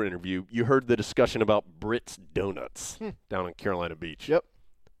Dick Baddour interview, you heard the discussion about Britt's Donuts down in Carolina Beach. Yep.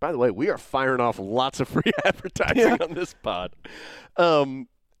 By the way, we are firing off lots of free advertising on this pod.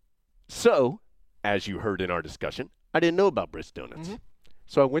 So, as you heard in our discussion, I didn't know about Britt's Donuts. Mm-hmm.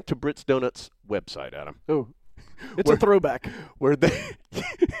 So I went to Britt's Donuts website, Adam. Oh, it's a throwback. Where they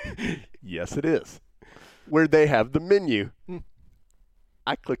yes, it is. Where they have the menu.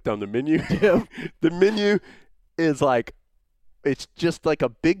 I clicked on the menu. Yep. The menu is like, it's just like a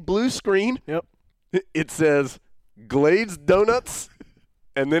big blue screen. Yep. It says glazed donuts,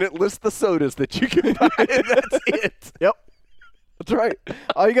 and then it lists the sodas that you can buy, and that's it. Yep. That's right.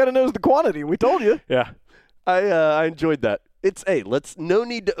 All you got to know is the quantity. We told you. Yeah. I enjoyed that. No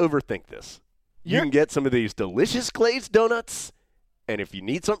need to overthink this. You can get some of these delicious glazed donuts, and if you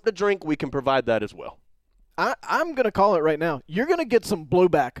need something to drink, we can provide that as well. I'm going to call it right now. You're going to get some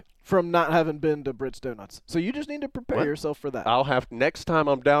blowback from not having been to Britt's Donuts. So you just need to prepare yourself for that. Next time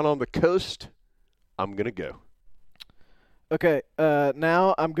I'm down on the coast, I'm going to go. Okay,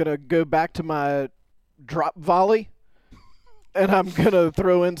 now I'm going to go back to my drop volley, and I'm going to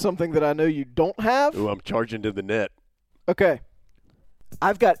throw in something that I know you don't have. Ooh, I'm charging to the net. Okay.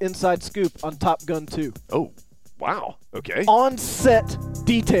 I've got inside scoop on Top Gun 2. Oh, wow. Okay. On-set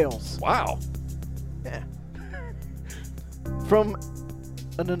details. Wow. Yeah. From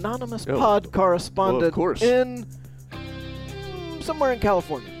an anonymous pod correspondent in somewhere in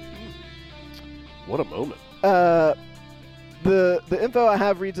California. What a moment. The info I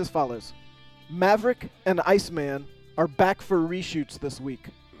have reads as follows. Maverick and Iceman are back for reshoots this week.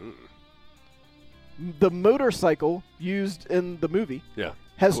 The motorcycle used in the movie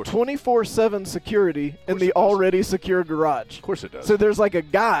has 24/7 security in the already secure garage. Of course it does. So there's like a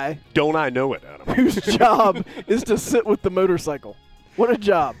guy. Don't I know it, Adam? Whose job is to sit with the motorcycle. What a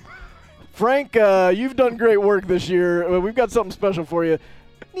job. Frank, you've done great work this year. We've got something special for you.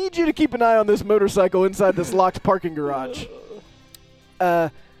 Need you to keep an eye on this motorcycle inside this locked parking garage.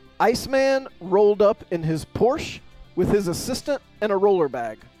 Iceman rolled up in his Porsche with his assistant and a roller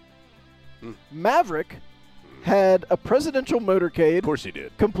bag. Maverick had a presidential motorcade. Of course he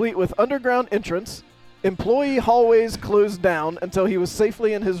did. Complete with underground entrance, employee hallways closed down until he was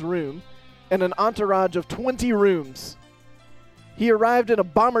safely in his room, and an entourage of 20 rooms. He arrived in a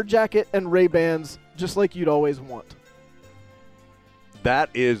bomber jacket and Ray-Bans, just like you'd always want. That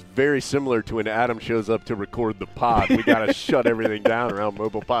is very similar to when Adam shows up to record the pod. We got to shut everything down around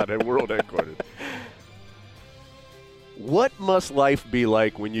Mobile Pod and World Headquarters. What must life be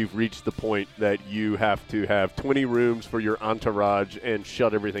like when you've reached the point that you have to have 20 rooms for your entourage and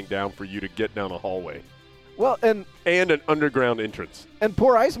shut everything down for you to get down a hallway? Well, and an underground entrance. And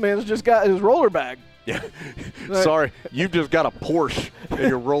poor Iceman's just got his roller bag. Yeah. Sorry, you've just got a Porsche in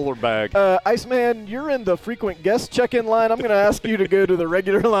your roller bag. Iceman, you're in the frequent guest check-in line. I'm going to ask you to go to the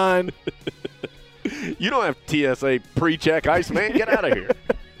regular line. You don't have TSA pre-check, Iceman. Get out of here.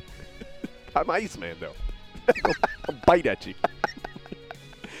 I'm Iceman, though. I'll bite at you.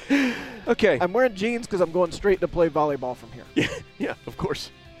 Okay. I'm wearing jeans because I'm going straight to play volleyball from here. Yeah, of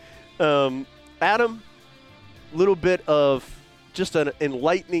course. Adam, little bit of just an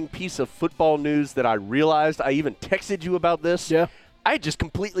enlightening piece of football news that I realized. I even texted you about this. Yeah. I had just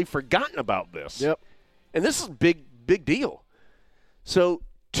completely forgotten about this. Yep. And this is a big deal. So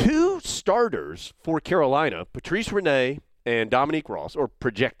 2 starters for Carolina, Patrice Renee and Dominique Ross, or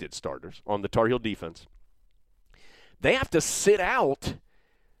projected starters on the Tar Heel defense, they have to sit out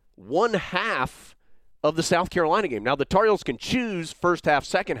one half of the South Carolina game. Now, the Tar Heels can choose first half,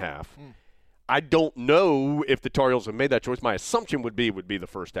 second half. I don't know if the Tar Heels have made that choice. My assumption would be the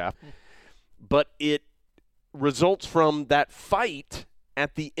first half. But it results from that fight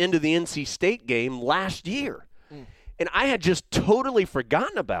at the end of the NC State game last year. And I had just totally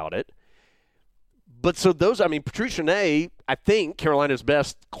forgotten about it. But so Patrice Renee, I think, Carolina's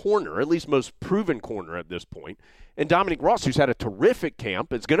best corner, at least most proven corner at this point. And Dominic Ross, who's had a terrific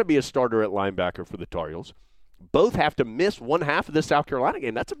camp, is going to be a starter at linebacker for the Tar Heels. Both have to miss one half of the South Carolina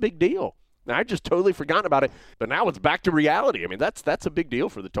game. That's a big deal. Now, I just totally forgotten about it, but now it's back to reality. I mean, that's a big deal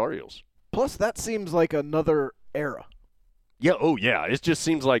for the Tar Heels. Plus, that seems like another era. Yeah, yeah. It just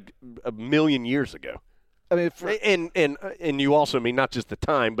seems like a million years ago. I mean, and you also mean not just the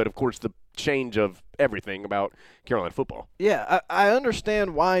time, but of course the change of everything about Carolina football. Yeah, I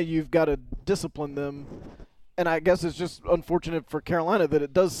understand why you've got to discipline them, and I guess it's just unfortunate for Carolina that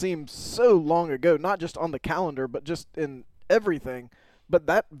it does seem so long ago, not just on the calendar, but just in everything. But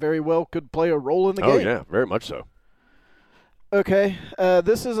that very well could play a role in the game. Oh, yeah, very much so. Okay,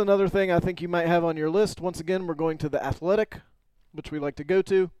 this is another thing I think you might have on your list. Once again, we're going to The Athletic, which we like to go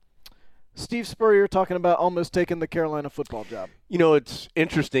to. Steve Spurrier talking about almost taking the Carolina football job. You know, it's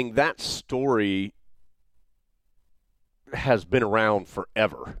interesting. That story has been around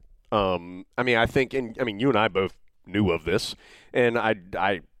forever. I think you and I both knew of this, and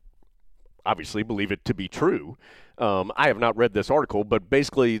I obviously believe it to be true. I have not read this article, but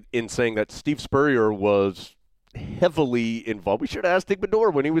basically in saying that Steve Spurrier was heavily involved. We should have asked Dick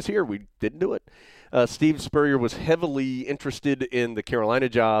Baddour when he was here. We didn't do it. Steve Spurrier was heavily interested in the Carolina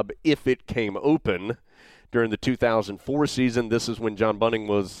job if it came open during the 2004 season. This is when John Bunting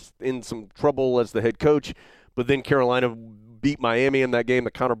was in some trouble as the head coach, but then Carolina beat Miami in that game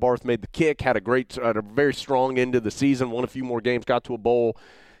that Connor Barth made the kick, had a very strong end of the season, won a few more games, got to a bowl,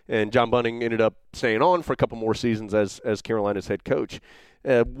 and John Bunting ended up staying on for a couple more seasons as Carolina's head coach.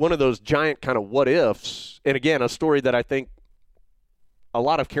 One of those giant kind of what-ifs, and again, a story that I think a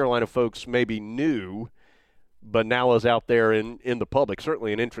lot of Carolina folks maybe knew, but now is out there in the public.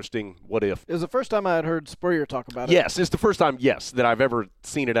 Certainly an interesting what-if. It was the first time I had heard Spurrier talk about it. Yes, it's the first time, that I've ever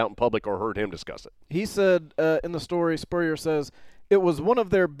seen it out in public or heard him discuss it. He said in the story, Spurrier says, it was one of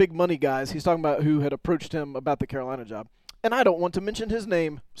their big money guys. He's talking about who had approached him about the Carolina job. And I don't want to mention his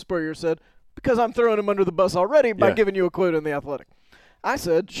name, Spurrier said, because I'm throwing him under the bus already by giving you a quote in The Athletic. I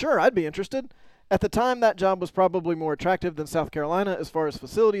said, sure, I'd be interested. At the time, that job was probably more attractive than South Carolina as far as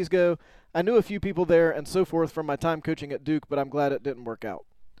facilities go. I knew a few people there and so forth from my time coaching at Duke, but I'm glad it didn't work out.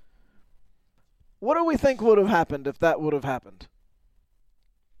 What do we think would have happened if that would have happened?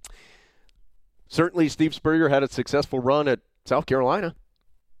 Certainly Steve Spurrier had a successful run at South Carolina.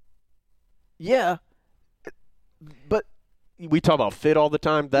 Yeah, but we talk about fit all the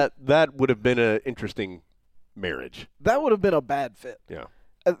time. That would have been an interesting marriage. That would have been a bad fit. Yeah.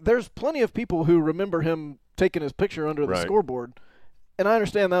 There's plenty of people who remember him taking his picture under the scoreboard, and I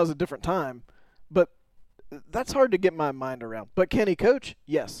understand that was a different time, but that's hard to get my mind around. But can he coach?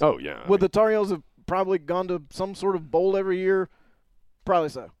 Yes. Oh, yeah. Would the Tar Heels have probably gone to some sort of bowl every year? Probably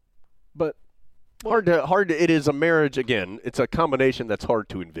so. But hard to. It is a marriage, again. It's a combination that's hard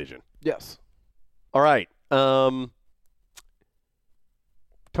to envision. Yes. All right. Tar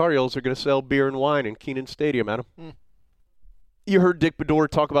Heels are going to sell beer and wine in Kenan Stadium, Adam. You heard Dick Baddour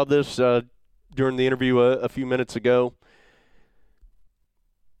talk about this during the interview a few minutes ago.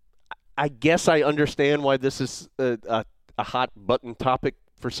 I guess I understand why this is a hot-button topic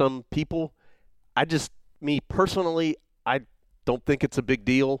for some people. Me personally, I don't think it's a big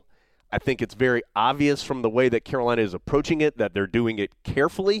deal. I think it's very obvious from the way that Carolina is approaching it that they're doing it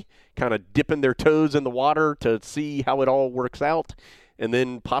carefully, kind of dipping their toes in the water to see how it all works out, and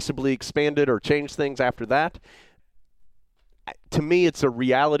then possibly expand it or change things after that. To me, it's a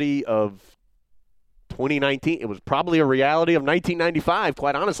reality of 2019. It was probably a reality of 1995,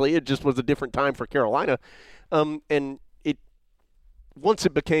 quite honestly. It just was a different time for Carolina. And once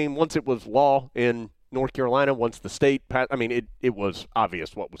it was law in North Carolina, once the state passed, it was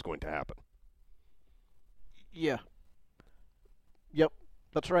obvious what was going to happen. Yeah. Yep,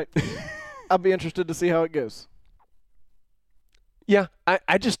 that's right. I'll be interested to see how it goes. Yeah,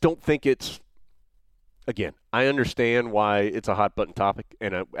 I just don't think it's – again, I understand why it's a hot-button topic,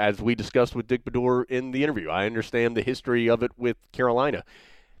 and as we discussed with Dick Baddour in the interview, I understand the history of it with Carolina.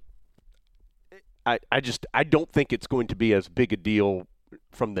 I don't think it's going to be as big a deal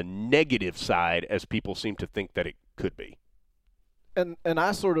from the negative side as people seem to think that it could be. And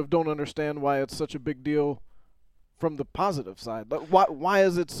I sort of don't understand why it's such a big deal from the positive side. Like, why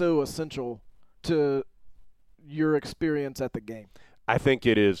is it so essential to your experience at the game? I think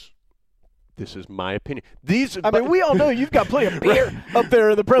it is. This is my opinion. We all know you've got plenty of beer up there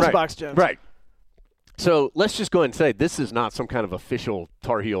in the press box, Jones. Right. So let's just go ahead and say this is not some kind of official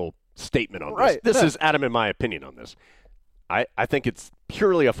Tar Heel statement on this. This is Adam and my opinion on this. I think it's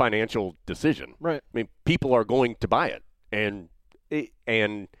purely a financial decision. Right. I mean, people are going to buy it, and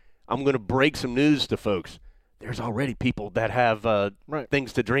I'm going to break some news to folks. There's already people that have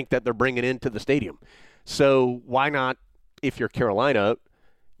things to drink that they're bringing into the stadium. So why not, if you're Carolina,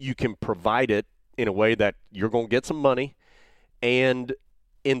 you can provide it in a way that you're going to get some money, and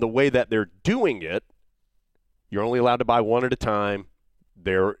in the way that they're doing it, you're only allowed to buy one at a time.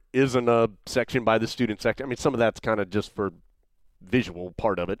 There isn't a section by the student section. I mean, some of that's kind of just for visual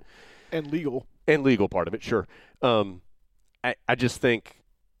part of it. And legal. And legal part of it, sure. I just think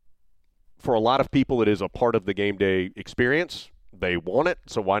for a lot of people it is a part of the game day experience. They want it,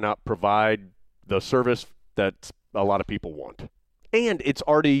 so why not provide the service that a lot of people want? And it's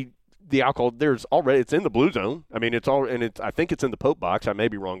already the alcohol. It's in the blue zone. I mean, I think it's in the Pope box. I may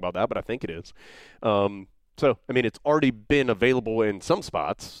be wrong about that, but I think it is. So, I mean, it's already been available in some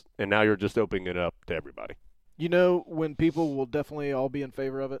spots, and now you're just opening it up to everybody. You know when people will definitely all be in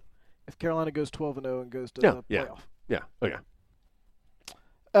favor of it? If Carolina goes 12-0 and goes to the playoff. Yeah. Oh, yeah.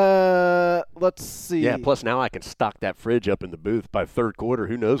 Let's see. Yeah, plus now I can stock that fridge up in the booth by third quarter.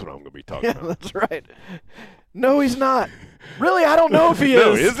 Who knows what I'm going to be talking about. That's right. No, he's not. Really, I don't know if he is.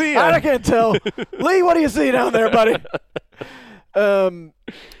 No, is he? I can't tell. Lee, what do you see down there, buddy?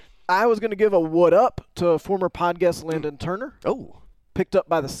 I was going to give a what up to former podcast Landon Turner. Oh. Picked up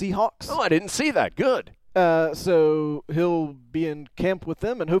by the Seahawks. Oh, I didn't see that. Good. So he'll be in camp with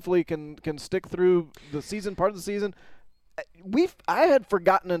them and hopefully can stick through the season, part of the season. I had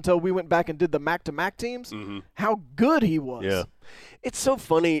forgotten until we went back and did the MAC-to-MAC teams how good he was. Yeah. It's so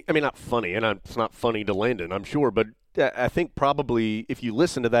funny. I mean, not funny, and it's not funny to Landon, I'm sure, but I think probably if you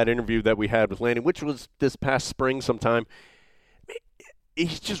listen to that interview that we had with Landon, which was this past spring sometime,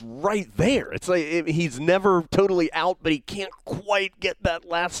 he's just right there. It's like he's never totally out, but he can't quite get that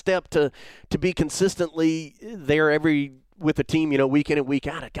last step to be consistently there with the team, week in and week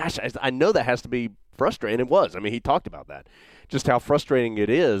out. Gosh, I know that has to be frustrating. It was. I mean, he talked about that, just how frustrating it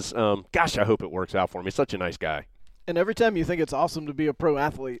is. Gosh, I hope it works out for him. He's such a nice guy. And every time you think it's awesome to be a pro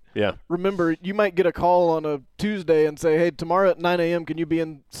athlete, yeah. Remember, you might get a call on a Tuesday and say, hey, tomorrow at 9 a.m., can you be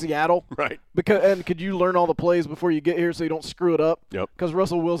in Seattle? Right. And could you learn all the plays before you get here so you don't screw it up? Yep. Because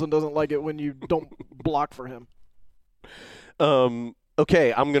Russell Wilson doesn't like it when you don't block for him.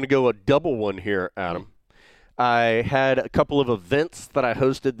 Okay, I'm going to go a double one here, Adam. I had a couple of events that I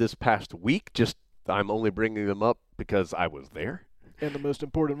hosted this past week. I'm only bringing them up because I was there. And the most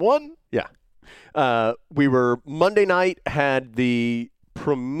important one? Yeah. We were Monday night, had the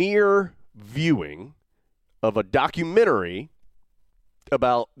premiere viewing of a documentary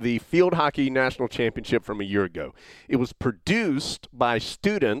about the field hockey national championship from a year ago. It was produced by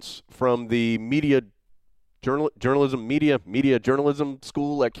students from the media journalism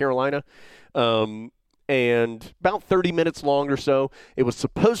school at Carolina. And about 30 minutes long or so. It was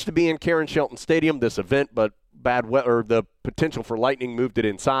supposed to be in Karen Shelton Stadium, this event, but bad weather, the potential for lightning moved it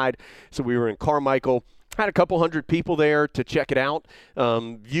inside. So we were in Carmichael. Had a couple hundred people there to check it out.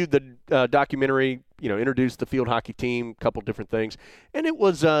 Viewed the documentary, introduced the field hockey team, a couple different things. And it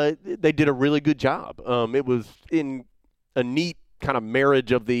was, they did a really good job. It was in a neat kind of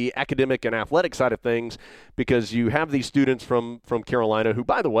marriage of the academic and athletic side of things, because you have these students from Carolina who,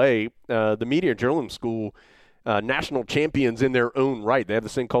 by the way, the Media Journalism School, national champions in their own right. They have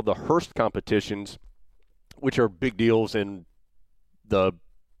this thing called the Hearst competitions, which are big deals in the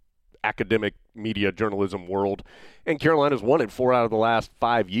academic media journalism world. And Carolina's won it 4 out of the last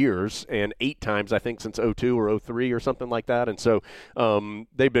 5 years and 8 times, I think, since 2002 or 2003 or something like that. And so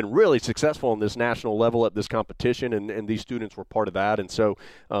they've been really successful on this national level at this competition, and these students were part of that. And so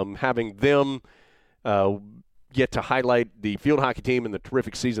having them get to highlight the field hockey team and the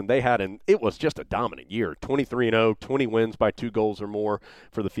terrific season they had, and it was just a dominant year, 23-0, 20 wins by 2 goals or more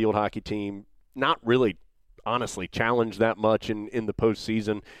for the field hockey team. Not really honestly challenged that much in the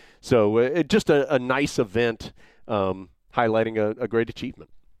postseason. So just a nice event highlighting a great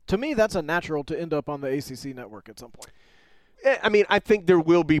achievement. To me, that's a natural to end up on the ACC network at some point. I mean, I think there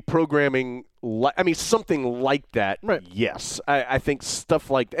will be programming, something like that, right. Yes. I think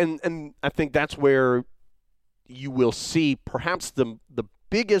stuff like – and I think that's where you will see perhaps the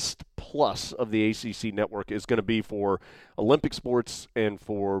biggest plus of the ACC network is going to be for Olympic sports and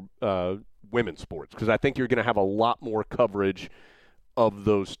for women's sports, because I think you're going to have a lot more coverage of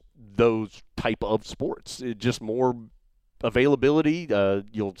those type of sports. Just more availability.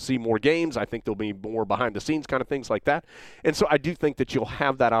 You'll see more games. I think there'll be more behind-the-scenes kind of things like that. And so I do think that you'll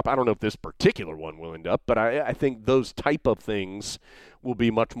have that up. I don't know if this particular one will end up, but I think those type of things will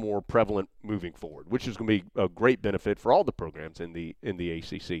be much more prevalent moving forward, which is going to be a great benefit for all the programs in the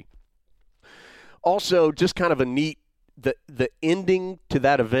ACC. Also, just kind of a neat the ending to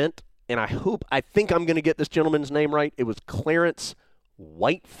that event, and I think I'm going to get this gentleman's name right. It was Clarence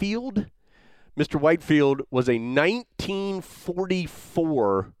Whitefield. Mr. Whitefield was a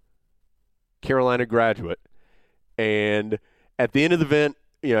 1944 Carolina graduate, and at the end of the event,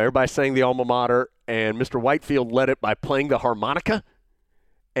 everybody sang the alma mater, and Mr. Whitefield led it by playing the harmonica,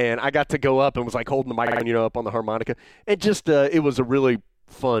 and I got to go up and was like holding the microphone, up on the harmonica, and just it was a really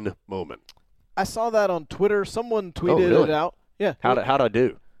fun moment. I saw that on Twitter. Someone tweeted really? it out. Yeah. How'd I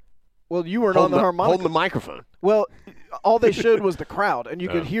do? Well, you weren't on the harmonica. Holding the microphone. Well, all they showed was the crowd, and you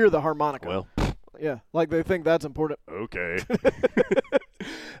could hear the harmonica. Well. Yeah, like they think that's important. Okay.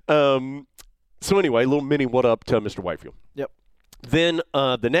 So anyway, a little mini what up to Mr. Whitefield. Yep. Then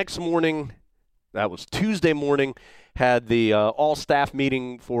the next morning, that was Tuesday morning, had the all-staff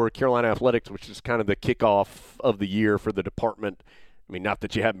meeting for Carolina Athletics, which is kind of the kickoff of the year for the department. I mean, not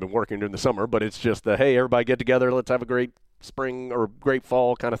that you haven't been working during the summer, but it's just hey, everybody get together, let's have a great spring or great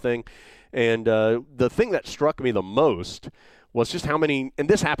fall kind of thing. And the thing that struck me the most was just how many, and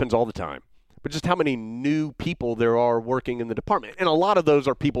this happens all the time, but just how many new people there are working in the department. And a lot of those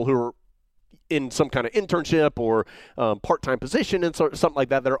are people who are in some kind of internship or part-time position and something like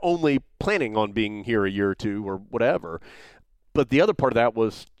that are only planning on being here a year or two or whatever. But the other part of that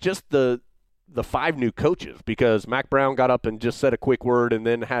was just the 5 new coaches, because Mac Brown got up and just said a quick word and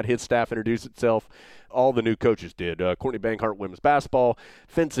then had his staff introduce itself. All the new coaches did. Courtney Banghart, women's basketball,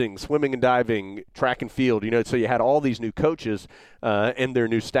 fencing, swimming and diving, track and field. So you had all these new coaches and their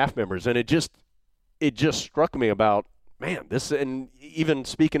new staff members. And it just struck me about, man, this, and even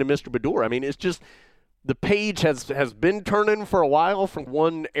speaking to Mr. Baddour, I mean, it's just the page has been turning for a while from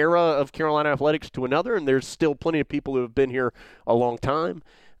one era of Carolina athletics to another, and there's still plenty of people who have been here a long time.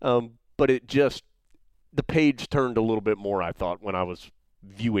 But the page turned a little bit more, I thought, when I was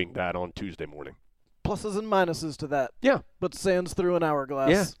viewing that on Tuesday morning. Pluses and minuses to that. Yeah. But sands through an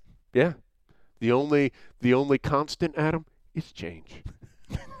hourglass. Yeah. The only constant, Adam, is change.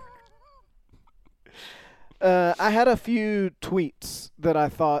 I had a few tweets that I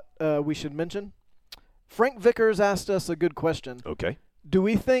thought we should mention. Frank Vickers asked us a good question. Okay. Do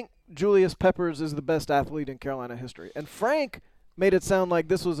we think Julius Peppers is the best athlete in Carolina history? And Frank made it sound like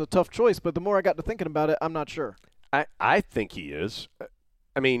this was a tough choice, but the more I got to thinking about it, I'm not sure. I think he is.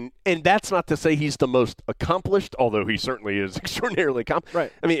 I mean, and that's not to say he's the most accomplished, although he certainly is extraordinarily accomplished.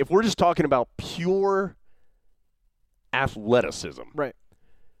 Right. I mean, if we're just talking about pure athleticism. Right.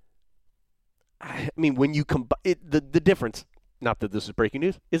 I mean, when you combine the difference, not that this is breaking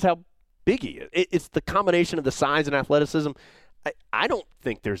news, is how big he is. It's the combination of the size and athleticism. I don't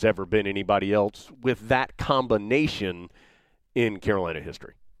think there's ever been anybody else with that combination in Carolina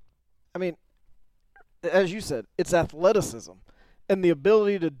history. I mean, as you said, it's athleticism and the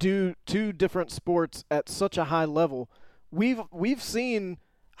ability to do 2 different sports at such a high level. We've seen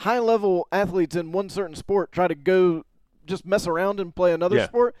high-level athletes in one certain sport try to go just mess around and play another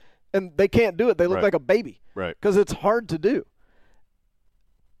sport, and they can't do it. They look like a baby. Right. Because it's hard to do.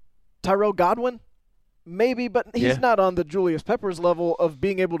 Tyrell Godwin, maybe, but he's not on the Julius Peppers level of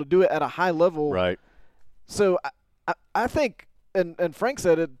being able to do it at a high level. Right. So I think, and Frank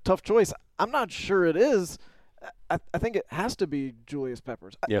said it, tough choice. I'm not sure it is. I think it has to be Julius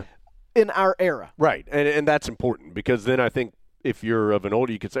Peppers. Yeah. In our era. Right. And that's important, because then I think if you're of an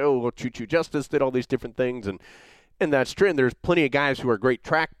older, you could say, oh, well, Choo Choo Justice did all these different things, and that's true. And there's plenty of guys who are great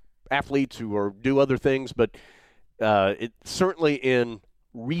track athletes who do other things, but it certainly in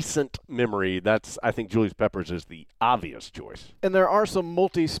recent memory, I think Julius Peppers is the obvious choice. And there are some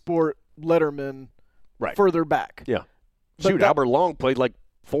multi-sport lettermen further back. Yeah. But Shoot, Albert Long played like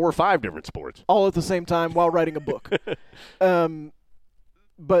 4 or 5 different sports. All at the same time while writing a book.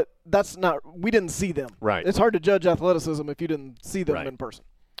 But that's not – we didn't see them. Right. It's hard to judge athleticism if you didn't see them in person.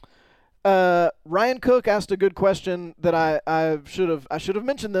 Ryan Cook asked a good question that I should have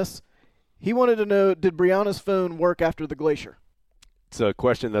mentioned this. He wanted to know, did Brianna's phone work after the glacier? It's a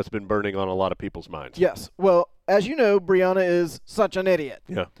question that's been burning on a lot of people's minds. Yes. Well, as you know, Brianna is such an idiot.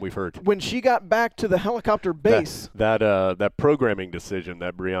 Yeah, we've heard. When she got back to the helicopter base. That programming decision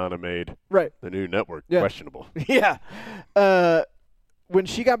that Brianna made. Right. The new network, yeah. questionable. Yeah. When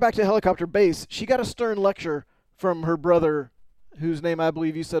she got back to helicopter base, she got a stern lecture from her brother, whose name I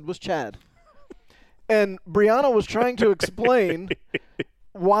believe you said was Chad. And Brianna was trying to explain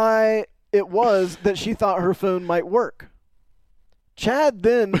why it was that she thought her phone might work. Chad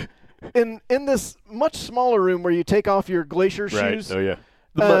then, in this much smaller room where you take off your glacier shoes. Right. Oh yeah.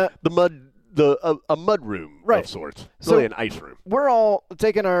 A mud room of sorts. Really an ice room. We're all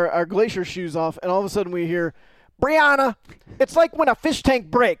taking our glacier shoes off, and all of a sudden we hear, Brianna, it's like when a fish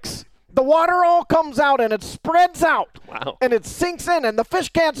tank breaks. the water all comes out and it spreads out. Wow. And it sinks in and the fish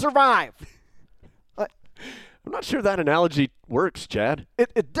can't survive. I'm not sure that analogy works, Chad.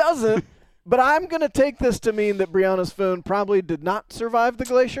 It doesn't, but I'm going to take this to mean that Brianna's phone probably did not survive the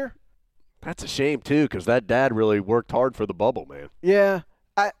glacier. That's a shame, too, because that dad really worked hard for the bubble, man. Yeah.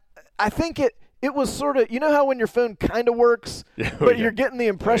 I think it was sort of, you know how when your phone kind of works, but you're getting the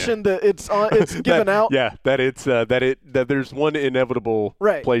impression that it's given out? Yeah, that there's one inevitable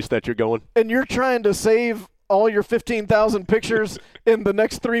place that you're going. And you're trying to save all your 15,000 pictures in the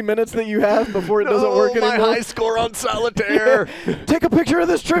next 3 minutes that you have before it doesn't work anymore. My high score on solitaire. Take a picture of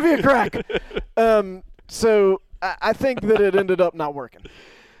this trivia crack. So I think that it ended up not working.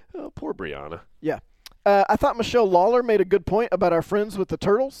 Oh, poor Brianna. Yeah. I thought Michelle Lawler made a good point about our friends with the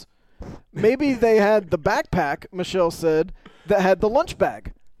turtles. Maybe they had the backpack, Michelle said, that had the lunch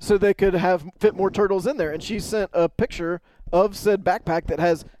bag so they could fit more turtles in there. And she sent a picture of said backpack that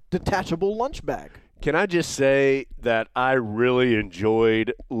has detachable lunch bag. Can I just say that I really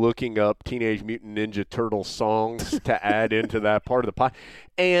enjoyed looking up Teenage Mutant Ninja Turtle songs to add into that part of the pod.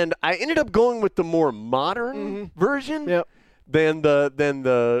 And I ended up going with the more modern version. Yep. Than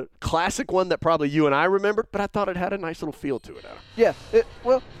the classic one that probably you and I remembered, but I thought it had a nice little feel to it, Adam. Yeah.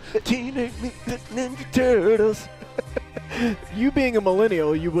 Teenage Mutant Ninja Turtles. You being a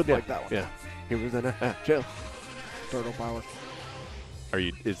millennial, you would like that one. Yeah. It was in a half shell. Turtle power.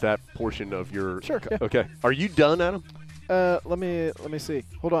 Is that portion of your? Sure. Yeah. Okay. Are you done, Adam? Let me see.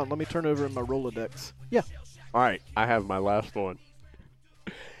 Hold on. Let me turn over in my Rolodex. Yeah. All right. I have my last one.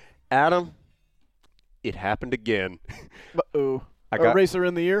 Adam. It happened again. Uh-oh. A racer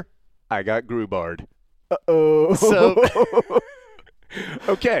in the ear? I got Grubard. Uh-oh. So,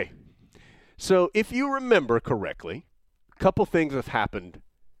 okay. So if you remember correctly, a couple things have happened.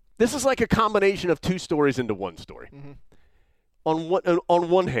 This is like a combination of two stories into one story. Mm-hmm. On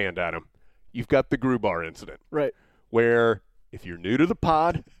one hand, Adam, you've got the Grubar incident. Right. Where, if you're new to the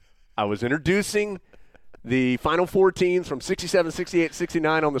pod, I was introducing the Final Four teams from 67, 68,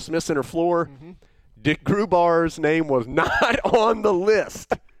 69 on the Smith Center floor. Mm-hmm. Dick Grubar's name was not on the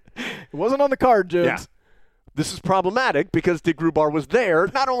list. It wasn't on the card, Jones. Yeah. This is problematic because Dick Grubar was there.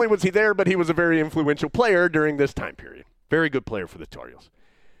 Not only was he there, but he was a very influential player during this time period. Very good player for the Tar Heels.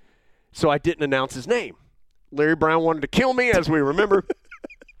 So I didn't announce his name. Larry Brown wanted to kill me, as we remember.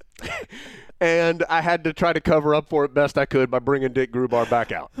 And I had to try to cover up for it best I could by bringing Dick Grubar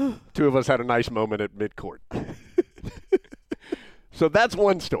back out. Two of us had a nice moment at midcourt. So that's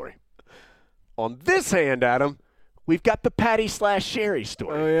one story. On this hand, Adam, we've got the Patty/Sherry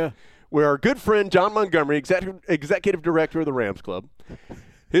story. Oh, yeah. Where our good friend John Montgomery, executive director of the Rams Club,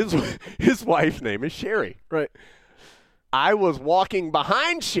 his wife's name is Sherry. Right. I was walking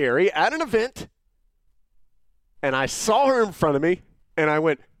behind Sherry at an event, and I saw her in front of me, and I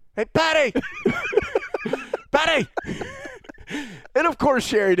went, "Hey, Patty! Patty!" And, of course,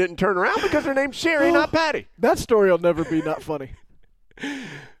 Sherry didn't turn around because her name's Sherry, not Patty. That story will never be not funny.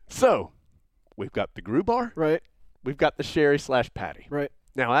 So, we've got the Grubar. Right. We've got the Sherry/Patty. Right.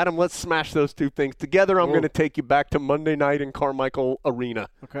 Now, Adam, let's smash those two things together. I'm going to take you back to Monday night in Carmichael Arena.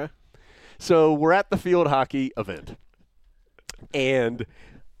 Okay. So we're at the field hockey event. And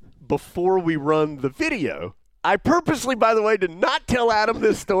before we run the video, I purposely, by the way, did not tell Adam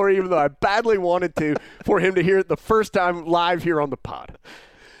this story, even though I badly wanted to, for him to hear it the first time live here on the pod.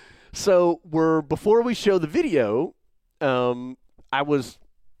 So before we show the video, I was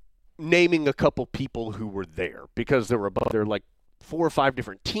naming a couple people who were there because there were like 4 or 5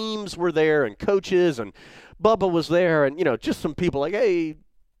 different teams were there and coaches, and Bubba was there, and just some people like, hey,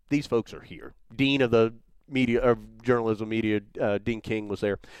 these folks are here. Dean of the media of journalism media, Dean King was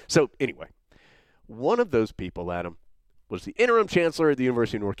there. So anyway, one of those people, Adam, was the interim chancellor at the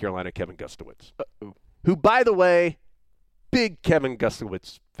University of North Carolina, Kevin Gustowitz, who, by the way, big Kevin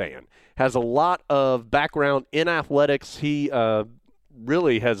Gustowitz fan, has a lot of background in athletics. He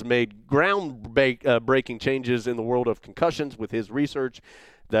really has made ground-breaking changes in the world of concussions with his research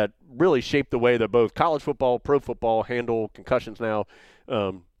that really shaped the way that both college football, pro football handle concussions now.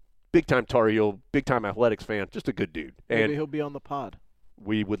 Big-time Tar Heel, big-time athletics fan, just a good dude. Maybe he'll be on the pod.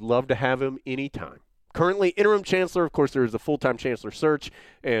 We would love to have him anytime. Currently interim chancellor. Of course, there is a full-time chancellor search,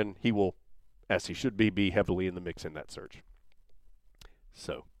 and he will, as he should be heavily in the mix in that search.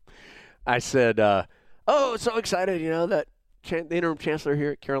 So I said, so excited, that the interim chancellor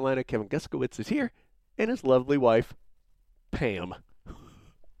here at Carolina, Kevin Gustowitz, is here, and his lovely wife, Pam.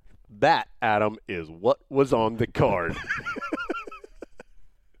 That, Adam, is what was on the card.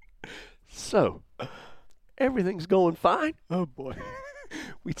 So, everything's going fine. Oh, boy.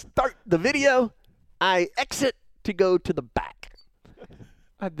 We start the video. I exit to go to the back.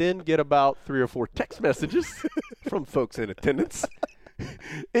 I then get about 3 or 4 text messages from folks in attendance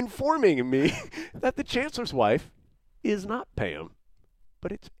informing me that the chancellor's wife is not Pam,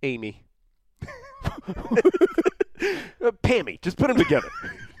 but it's Amy. Pammy, just put them together.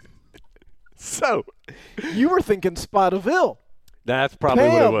 So, You were thinking Spot of Hill. that's probably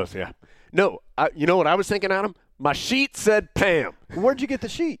what Pam. it was, yeah. No, you know what I was thinking, Adam? My sheet said Pam. Where'd you get the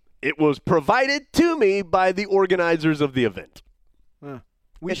sheet? It was provided to me by the organizers of the event.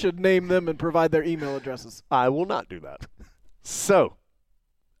 We should name them and provide their email addresses. I will not do that. So,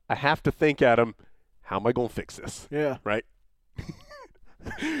 I have to think, Adam, how am I going to fix this? Yeah. Right?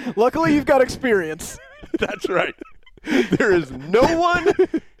 Luckily, you've got experience. That's right. There is no one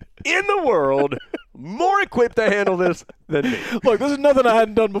in the world more equipped to handle this than me. Look, this is nothing I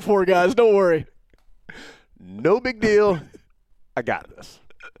hadn't done before, guys. Don't worry. No big deal. I got this.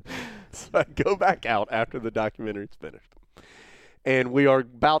 So I go back out after the documentary's finished. And we are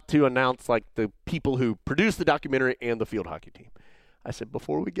about to announce, like, the people who produced the documentary and the field hockey team. I said,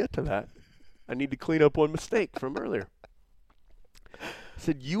 before we get to that, I need to clean up one mistake from earlier. I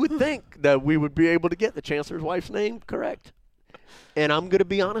said, you would think that we would be able to get the chancellor's wife's name correct. And I'm going to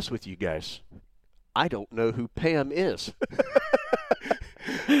be honest with you guys. I don't know who Pam is.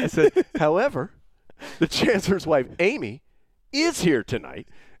 I said, however, the chancellor's wife, Amy, is here tonight.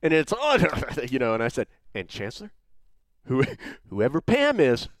 And it's, and I said, and Chancellor? Whoever Pam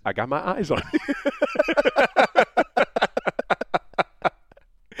is, I got my eyes on.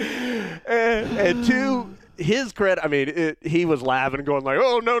 and to his credit, he was laughing and going like,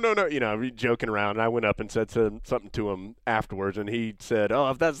 oh, no, joking around. And I went up and said something to him afterwards, and he said, oh,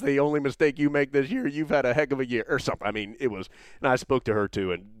 if that's the only mistake you make this year, you've had a heck of a year or something. I mean, it was, and I spoke to her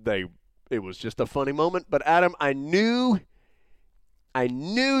too, and it was just a funny moment. But Adam, I knew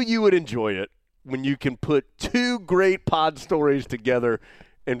you would enjoy it when you can put 2 great pod stories together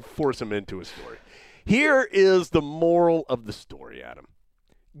and force them into a story. Here is the moral of the story, Adam.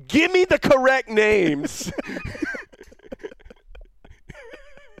 Give me the correct names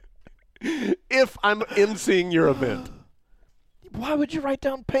if I'm emceeing your event. Why would you write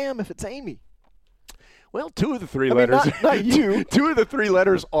down Pam if it's Amy? Well, 2 of the 3 letters. Not you. 2 of the 3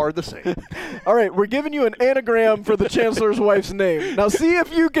 letters are the same. All right, we're giving you an anagram for the chancellor's wife's name. Now see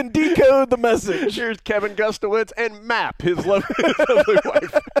if you can decode the message. Here's Kevin Gustowitz and Map, his lovely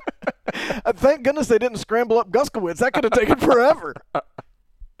wife. Thank goodness they didn't scramble up Guskowitz. That could have taken forever.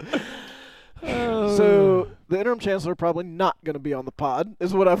 So the interim chancellor probably not going to be on the pod,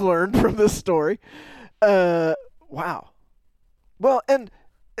 is what I've learned from this story. Wow. Well, and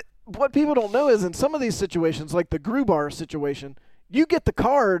what people don't know is in some of these situations, like the Grubar situation, you get the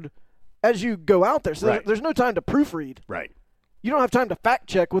card as you go out there. So Right. there's no time to proofread. Right. You don't have time to fact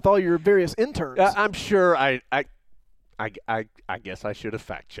check with all your various interns. I'm sure I guess I should have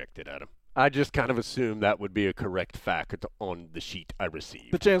fact checked it, Adam. I just kind of assumed that would be a correct fact on the sheet I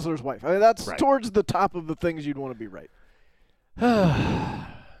received. The chancellor's wife. I mean, that's Right. towards the top of the things you'd want to be right.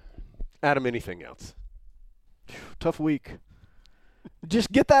 Adam, anything else? Tough week.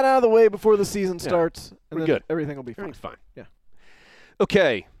 Just get that out of the way before the season starts, and We're then good. everything will be fine. Everything's fine. Yeah.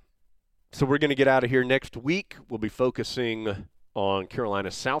 Okay. So we're going to get out of here next week. We'll be focusing on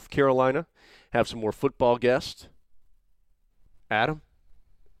Carolina, South Carolina. Have some more football guests. Adam,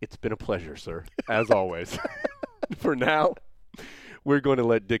 it's been a pleasure, sir, as always. For now, we're going to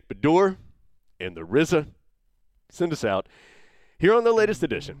let Dick Baddour and the RZA send us out here on the latest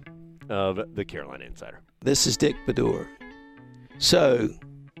edition of the Carolina Insider. This is Dick Baddour. So,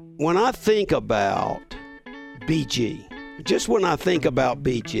 when I think about BG, just when I think about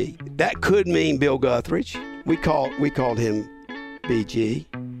BG, that could mean Bill Guthridge. We called him BG.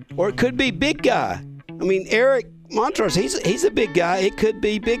 Or it could be Big Guy. I mean, Eric Montrose, he's a big guy. It could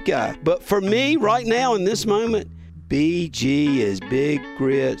be Big Guy. But for me, right now in this moment, BG is Big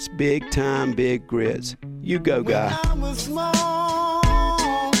Grits, big time Big Grits. You go, Guy. When I was small,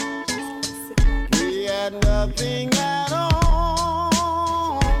 we had nothing at all.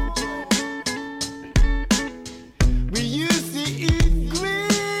 We used to eat grits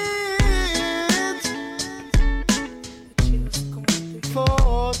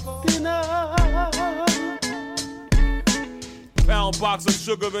for dinner. Pound box of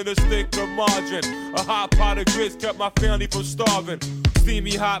sugar and a stick of margarine. A hot pot of grits kept my family from starving.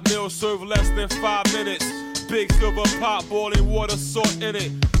 Steamy hot meal served less than 5 minutes. Big silver pot, boiling water, salt in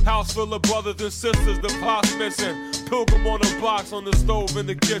it. House full of brothers and sisters, the pot's missing. Pilgrim on a box on the stove in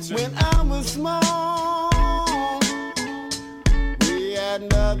the kitchen. When I was small, we had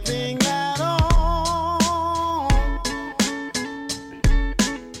nothing at all.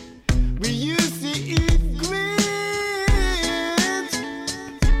 We used to eat grits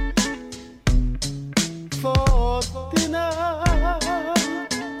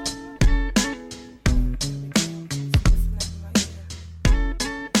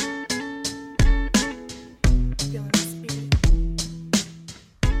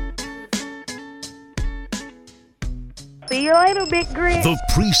See you later, Big Grit. The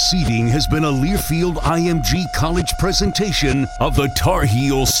preceding has been a Learfield IMG College presentation of the Tar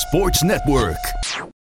Heels Sports Network.